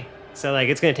really. See, so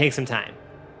it's going to take some time,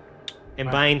 and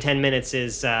buying 10 minutes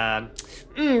is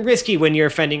risky when you're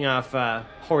fending off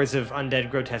hordes of undead,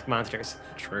 grotesque monsters.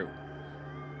 True.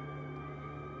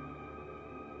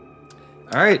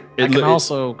 All right. I can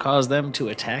also cause them to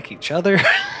attack each other.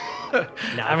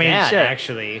 Now I mean, that shit.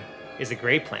 actually is a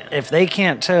great plan. If they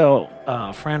can't tell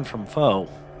friend from foe,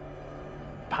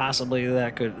 possibly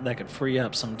that could free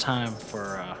up some time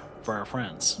for our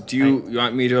friends. Do you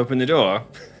want me to open the door?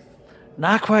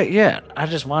 Not quite yet. I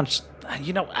just want I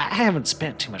haven't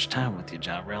spent too much time with you,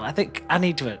 Jarrell. I think I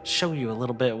need to show you a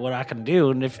little bit what I can do,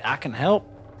 and if I can help,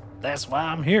 that's why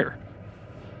I'm here.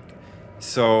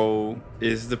 So,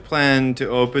 is the plan to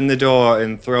open the door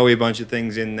and throw a bunch of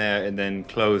things in there and then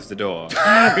close the door?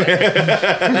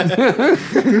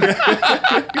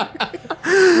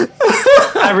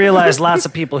 I realize lots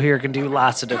of people here can do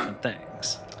lots of different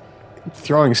things.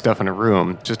 Throwing stuff in a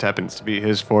room just happens to be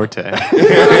his forte.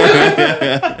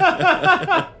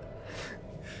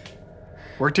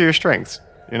 Work to your strengths.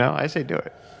 I say do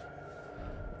it.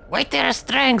 Wait their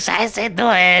strengths, I say do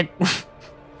it.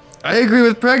 I agree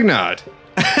with Pregnant.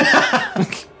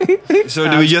 So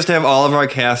do we just have all of our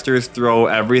casters throw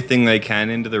everything they can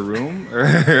into the room? Or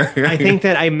I think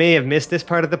that I may have missed this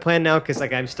part of the plan now because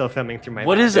I'm still thumbing through my.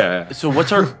 What bag. is Yeah. it? So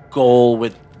what's our goal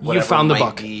with whatever found the might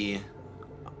book. be-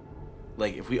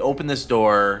 like, if we open this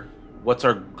door, what's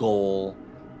our goal?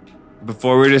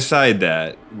 Before we decide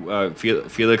that,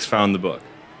 Felix found the book.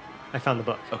 I found the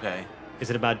book. Okay. Is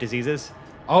it about diseases?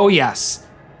 Oh, yes.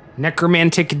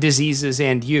 Necromantic diseases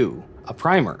and you. A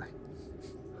primer.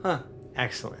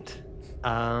 Excellent.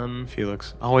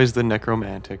 Felix, always the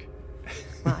necromantic.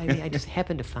 Well, I mean, I just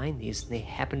happened to find these, and they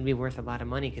happen to be worth a lot of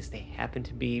money because they happen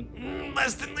to be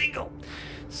less than legal.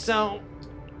 So,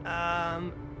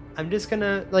 I'm just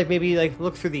gonna maybe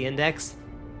look through the index,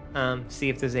 see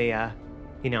if there's a,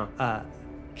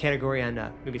 category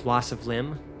on maybe loss of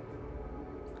limb.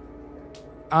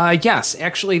 Yes,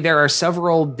 actually, there are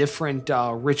several different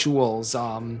rituals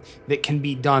that can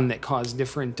be done that cause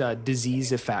different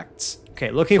disease effects. Okay,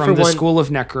 looking from for the one. School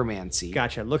of Necromancy.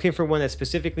 Gotcha. Looking for one that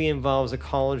specifically involves a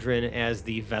cauldron as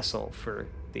the vessel for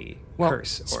the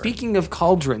curse. Speaking of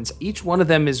cauldrons, each one of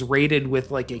them is rated with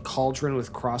a cauldron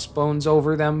with crossbones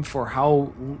over them for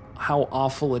how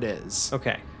awful it is.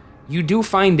 Okay. You do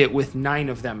find it with 9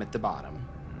 of them at the bottom.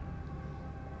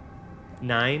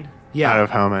 9? Yeah. Out of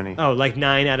how many? Oh,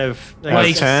 9 out of... Out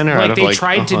of 10 or out of they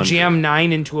tried to 100? jam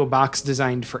 9 into a box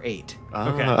designed for 8.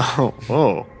 Okay. Oh,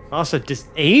 whoa. Also, just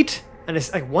 8? And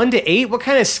it's 1 to 8? What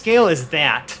kind of scale is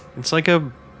that? It's like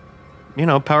a,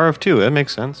 power of 2. That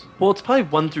makes sense. Well, it's probably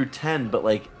 1 through 10, but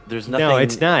there's nothing. No,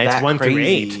 it's not. It's that 1 through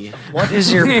crazy 8. What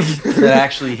is your that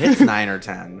actually hits 9 or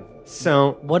 10.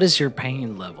 So, what is your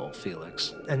pain level,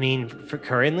 Felix? I mean, for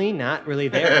currently, not really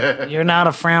there. You're not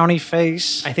a frowny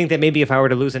face. I think that maybe if I were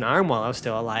to lose an arm while I was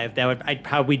still alive, I'd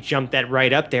probably jump that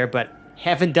right up there, but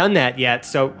haven't done that yet,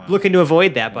 so looking to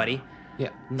avoid that, buddy. Yeah.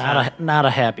 Not a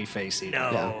happy face either.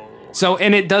 No. So,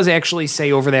 and it does actually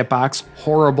say over that box,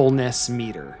 horribleness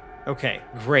meter. Okay,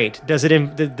 great. Does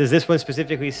this one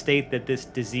specifically state that this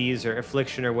disease or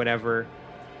affliction or whatever,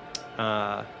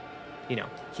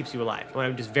 keeps you alive? I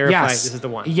want to just verify this is the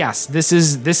one. Yes, this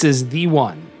is the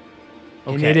one.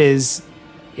 And Okay.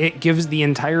 it gives the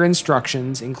entire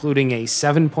instructions, including a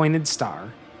 7-pointed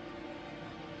star.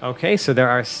 Okay, so there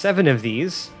are 7 of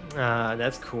these.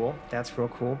 That's cool. That's real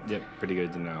cool. Yep, pretty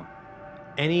good to know.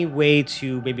 Any way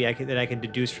to maybe I can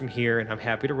deduce from here, and I'm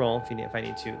happy to roll if I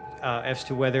need to, as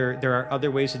to whether there are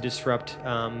other ways to disrupt,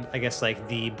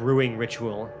 the brewing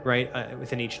ritual, right,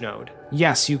 within each node.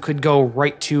 Yes, you could go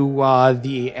right to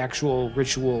the actual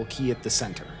ritual key at the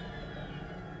center.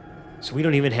 So we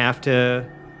don't even have to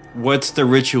What's the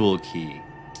ritual key?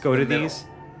 go to these.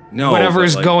 No. Whatever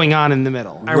is but, going on in the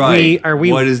middle. Are right. we? Are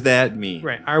we? What does that mean?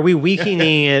 Right. Are we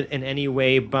weakening it in any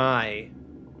way by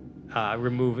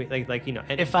removing,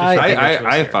 If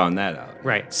I found that out.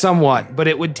 right. Somewhat, but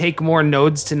it would take more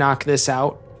nodes to knock this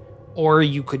out, or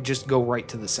you could just go right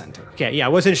to the center. Okay, yeah, I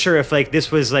wasn't sure if this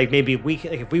was maybe weak.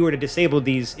 If we were to disable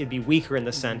these, it'd be weaker in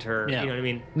the center. Yeah. You know what I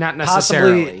mean? Not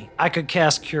necessarily. Possibly, I could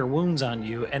cast Cure Wounds on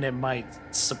you, and it might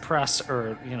suppress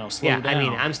or slow Yeah, down. I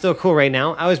mean, I'm still cool right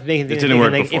now. I was making It didn't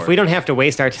work if before. we don't have to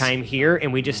waste our time here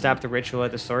and we just stop the ritual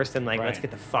at the source, then let's Right.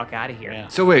 get the fuck out of here. Yeah.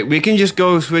 So wait, we can just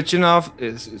go switch it off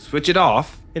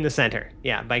In the center,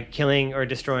 yeah, by killing or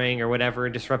destroying or whatever,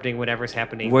 disrupting whatever's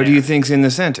happening. What do there. you think's in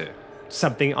the center?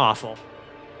 Something awful.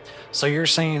 So you're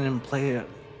saying and play a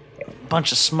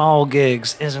bunch of small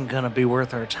gigs isn't going to be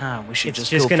worth our time. We should It's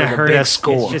just just go gonna for the hurt big us.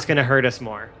 score. It's just gonna hurt us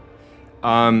more.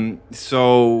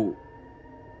 So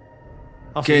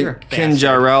Also, you're can a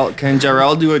bastard.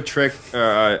 Jarrell do a trick,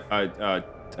 not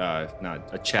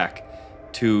a check,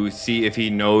 to see if he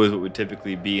knows what would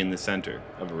typically be in the center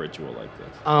of a ritual like this?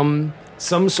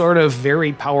 Some sort of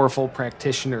very powerful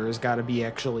practitioner has got to be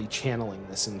actually channeling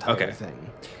this entire Okay. thing.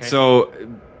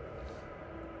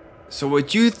 So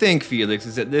what you think, Felix,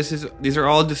 is that these are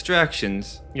all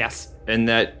distractions, Yes. and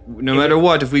that no matter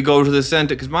what, if we go to the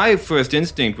center, because my first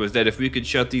instinct was that if we could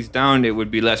shut these down, it would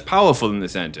be less powerful in the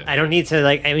center. I don't need to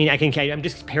I'm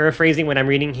just paraphrasing what I'm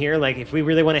reading here. If we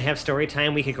really want to have story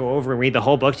time, we could go over and read the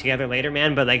whole book together later,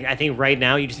 man. But I think right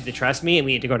now you just need to trust me and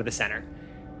we need to go to the center.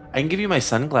 I can give you my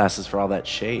sunglasses for all that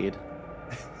shade.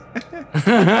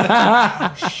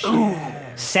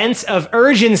 Sense of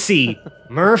urgency,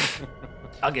 Murph.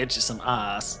 I'll get you some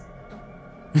eyes.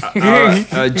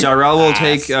 Jarrell will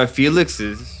take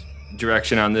Felix's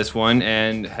direction on this one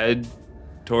and head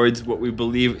towards what we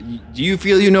believe. Do you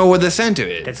feel you know where the center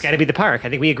is? That's got to be the park. I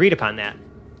think we agreed upon that.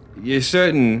 You're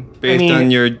certain, based mean-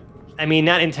 on your... I mean,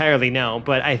 not entirely, no,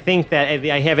 but I think that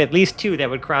I have at least 2 that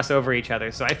would cross over each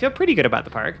other, so I feel pretty good about the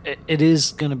park. It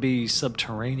is going to be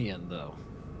subterranean, though.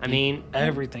 I mean,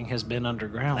 Everything has been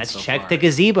underground. let's so check far. the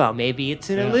gazebo. Maybe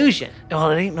it's an illusion. Well,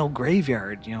 it ain't no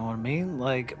graveyard, you know what I mean?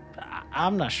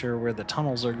 I'm not sure where the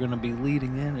tunnels are going to be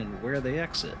leading in and where they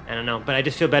exit. I don't know, but I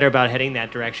just feel better about heading that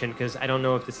direction because I don't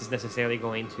know if this is necessarily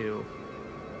going to,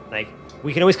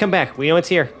 we can always come back. We know it's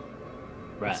here.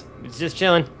 Right. It's just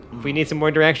chilling. If we need some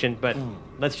more direction, but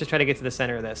let's just try to get to the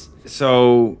center of this.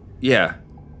 So Yeah.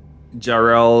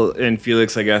 Jarrell and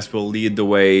Felix, I guess, will lead the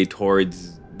way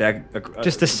towards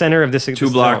Just the center of this. 2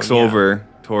 blocks over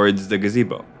towards the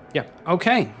gazebo. Yeah.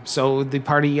 Okay, so the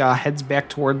party heads back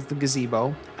towards the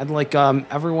gazebo. I'd like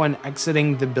everyone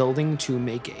exiting the building to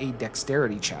make a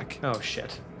dexterity check. Oh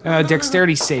shit.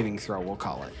 Dexterity saving throw, we'll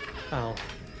call it. Oh.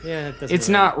 Yeah. That doesn't It's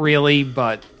really- not really,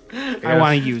 but I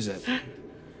want to use it.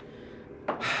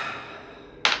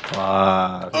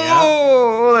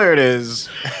 Oh, there it is.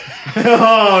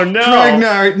 Oh no.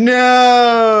 Pregnart,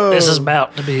 no. This is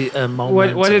about to be a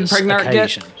moment. what did Pregnart get?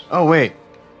 occasion. Oh wait.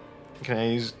 Can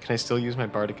I still use my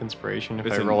bardic inspiration if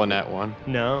It's I a- roll a nat 1?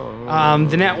 No.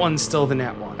 The nat one's still the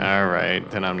nat one. All right,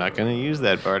 then I'm not gonna use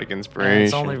that bardic And inspiration.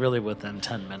 it's only really within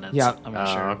 10 minutes. Yeah. I'm Oh,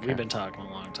 sure. okay. We've been talking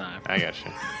a long time. I got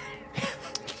you.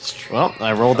 Well,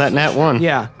 I rolled that nat 1.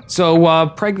 Yeah. So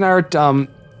Pregnart,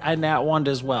 I nat one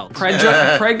as well.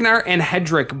 Pregnart and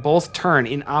Hedrick both turn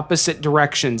in opposite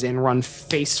directions and run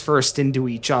face first into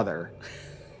each other.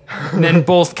 And then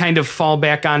both kind of fall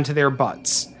back onto their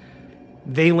butts.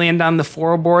 They land on the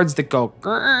floorboards that go.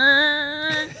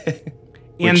 And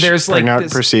Which there's like Pregnart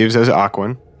this, perceives as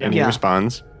Aquan, and he Yeah.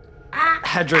 responds.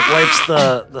 Hedrick wipes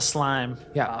the slime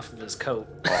Yeah. off of his coat.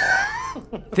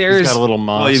 He's there's got a little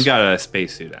moss. Well, you've got a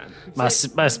spacesuit on. My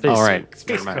space. All right.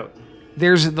 Space Never mind. coat.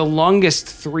 there's the longest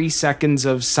 3 seconds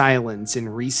of silence in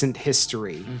recent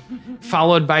history,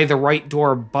 followed by the right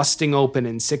door busting open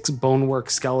and 6 bonework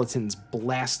skeletons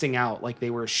blasting out like they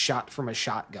were shot from a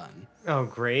shotgun. Oh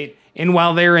great. And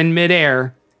while they're in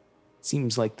midair,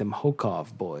 seems like them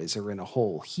Hokov boys are in a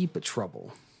whole heap of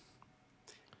trouble.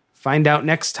 Find out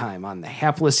next time on The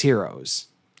Hapless Heroes.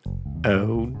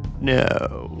 Oh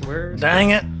no.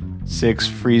 Dang it. 6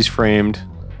 freeze-framed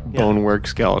bonework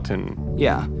skeleton.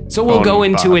 Yeah. So we'll Bone go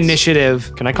into bots.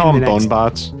 initiative. Can I call in them the next- bone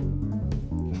bots?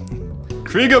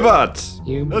 Kriegerbots!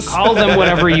 You call them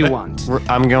whatever you want.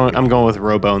 I'm going with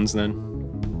Robones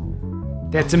then.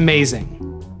 That's amazing.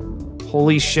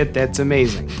 Holy shit, that's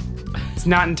amazing. It's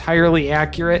not entirely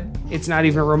accurate. It's not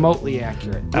even remotely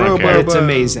accurate. I don't But care. it's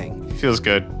amazing. Feels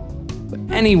good.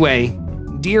 Anyway,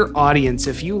 dear audience,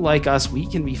 if you like us, we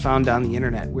can be found on the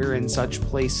internet. We're in such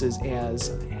places as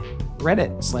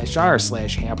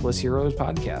Reddit/r/Hapless Heroes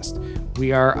Podcast.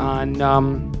 We are on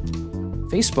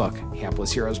Facebook,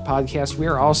 Hapless Heroes Podcast. We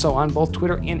are also on both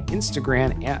Twitter and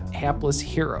Instagram at Hapless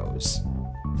Heroes.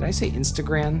 Did I say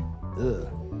Instagram? Ugh.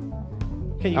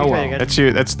 Can you Oh, try well.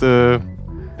 again?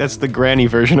 That's the granny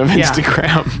version of Yeah.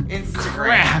 Instagram.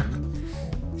 Crap.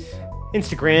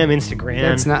 Instagram.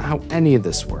 That's not how any of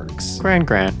this works.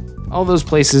 Gran. All those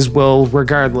places will,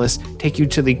 regardless, take you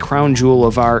to the crown jewel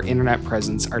of our internet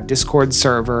presence, our Discord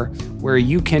server, where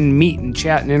you can meet and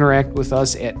chat and interact with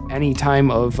us at any time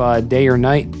of day or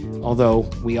night, although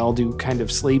we all do kind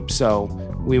of sleep, so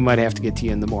we might have to get to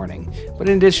you in the morning. But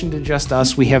in addition to just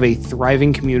us, we have a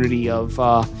thriving community of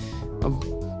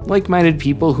like-minded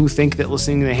people who think that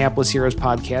listening to the Hapless Heroes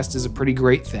podcast is a pretty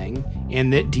great thing,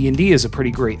 and that D&D is a pretty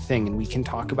great thing, and we can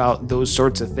talk about those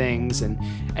sorts of things and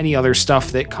any other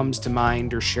stuff that comes to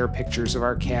mind, or share pictures of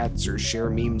our cats, or share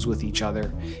memes with each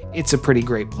other. It's a pretty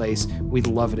great place. We'd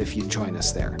love it if you'd join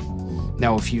us there.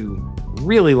 Now, if you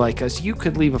really like us, you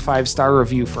could leave a 5-star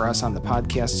review for us on the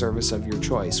podcast service of your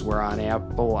choice. We're on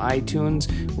Apple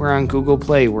iTunes, we're on Google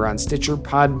Play, we're on Stitcher,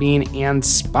 Podbean, and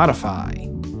Spotify.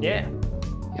 Yeah.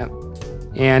 Yep.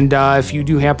 And if you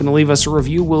do happen to leave us a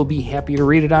review, we'll be happy to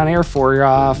read it on air for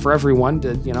everyone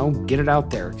to, get it out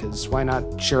there, because why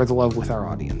not share the love with our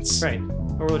audience? Right.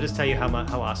 Or we'll just tell you how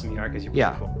awesome you are because you're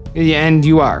Yeah. pretty cool. Yeah, and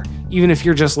you are. Even if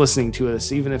you're just listening to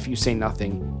us, even if you say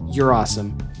nothing, you're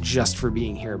awesome just for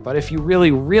being here. But if you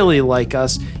really, really like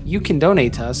us, you can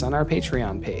donate to us on our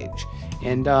Patreon page.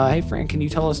 And hey, Frank, can you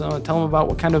tell them about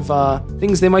what kind of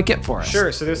things they might get for us?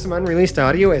 Sure. So there's some unreleased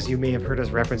audio, as you may have heard us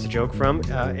reference a joke from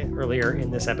earlier in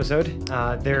this episode.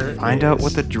 Find out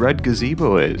what the Dread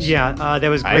Gazebo is. Yeah, that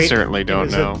was great. I certainly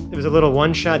don't know. It was a little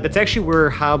one-shot. That's actually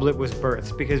where Hoblet was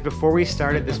birthed, because before we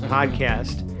started this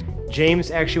podcast,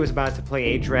 James actually was about to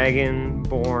play a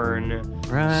Dragonborn.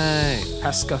 Right.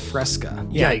 Pesca Fresca.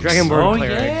 Yeah, Yikes. Dragonborn Oh,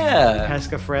 cleric. yeah.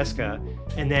 Pesca Fresca.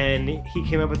 And then he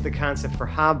came up with the concept for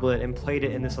Hoblet and played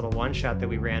it in this little one-shot that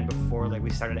we ran before we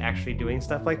started actually doing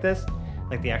stuff like this,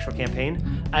 like the actual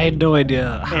campaign. I had no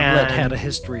idea how And- that had a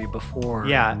history before.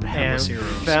 Yeah, and Hapless Heroes.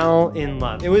 fell in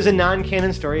love. It was a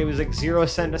non-canon story. It was like Zero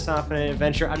sent us off on an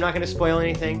adventure. I'm not going to spoil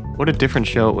anything. What a different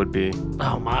show it would be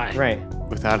Oh my. Right,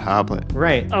 without Hoblet.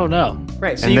 right, Oh no.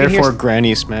 right. So And you can therefore hear...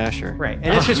 Granny Smasher. Right,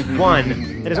 and it's just one.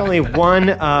 It is only one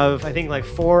of, I think,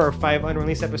 4 or 5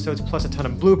 unreleased episodes, plus a ton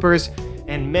of bloopers.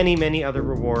 and many, many other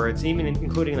rewards, even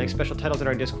including like special titles in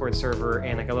our Discord server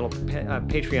and like a little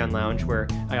Patreon lounge where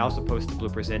I also post the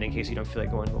bloopers in case you don't feel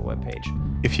like going to a webpage.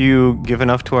 If you give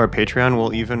enough to our Patreon,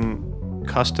 we'll even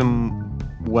custom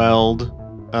weld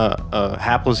a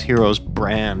Hapless Heroes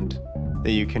brand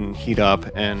that you can heat up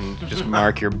and just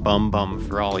mark your bum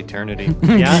for all eternity.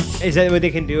 Yeah? Is that what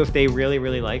they can do if they really,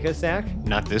 really like us, Zach?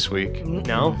 Not this week.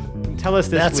 No? Tell us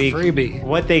this That's week freebie.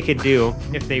 what they could do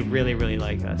if they really, really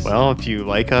like us. Well, if you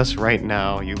like us right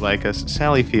now, you like us,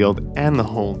 Sally Field, and the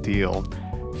whole deal,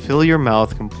 fill your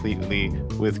mouth completely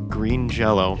with green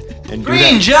Jello and do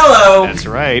Green that. Jello. That's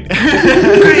right.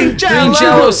 Green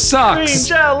Jello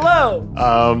sucks.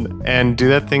 And do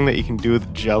that thing that you can do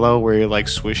with Jello, where you like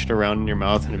swish it around in your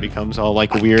mouth and it becomes all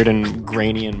like weird and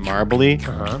grainy and marbly.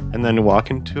 And then walk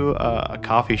into a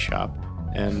coffee shop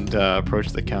and approach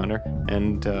the counter.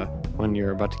 And when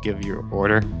you're about to give your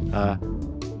order,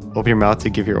 open your mouth to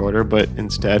give your order, but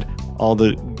instead all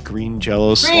the green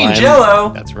Jello slime.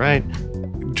 Jello. That's right.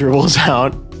 Dribbles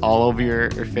out all over your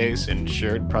face and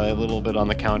shirt, probably a little bit on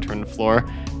the counter and the floor.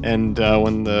 And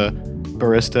when the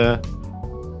barista,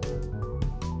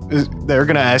 they're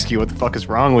gonna ask you what the fuck is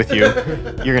wrong with you,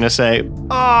 you're gonna say,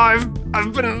 "Oh,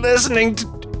 I've been listening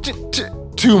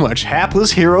to too much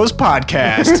Hapless Heroes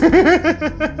podcast."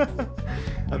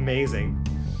 Amazing.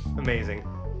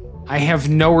 I have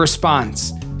no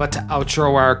response but to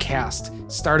outro our cast.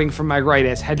 Starting from my right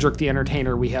as Hedrick the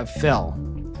Entertainer, we have Phil.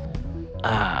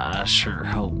 I sure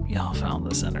hope y'all found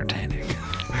this entertaining.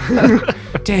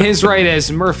 To his right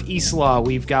as Murph Eastlaw,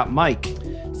 we've got Mike.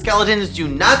 Skeletons do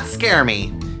not scare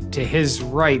me. To his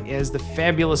right as the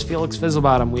fabulous Felix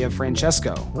Fizzlebottom, we have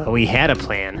Francesco. Well, we had a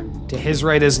plan. To his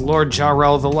right as Lord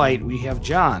Jarrell the Light, we have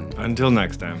John. Until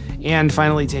next time. And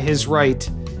finally, to his right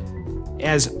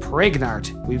as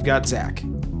Pregnart, we've got Zach.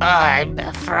 I'm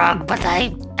a frog, but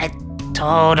I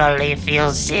totally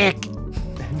feel sick.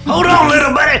 Hold on,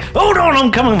 little buddy. Hold on,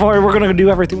 I'm coming for you. We're going to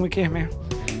do everything we can, man.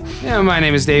 Yeah, my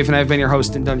name is Dave, and I've been your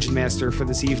host and Dungeon Master for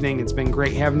this evening. It's been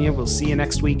great having you. We'll see you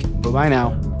next week. Bye-bye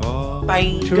now.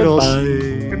 Bye. Toodles.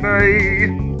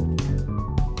 Goodbye.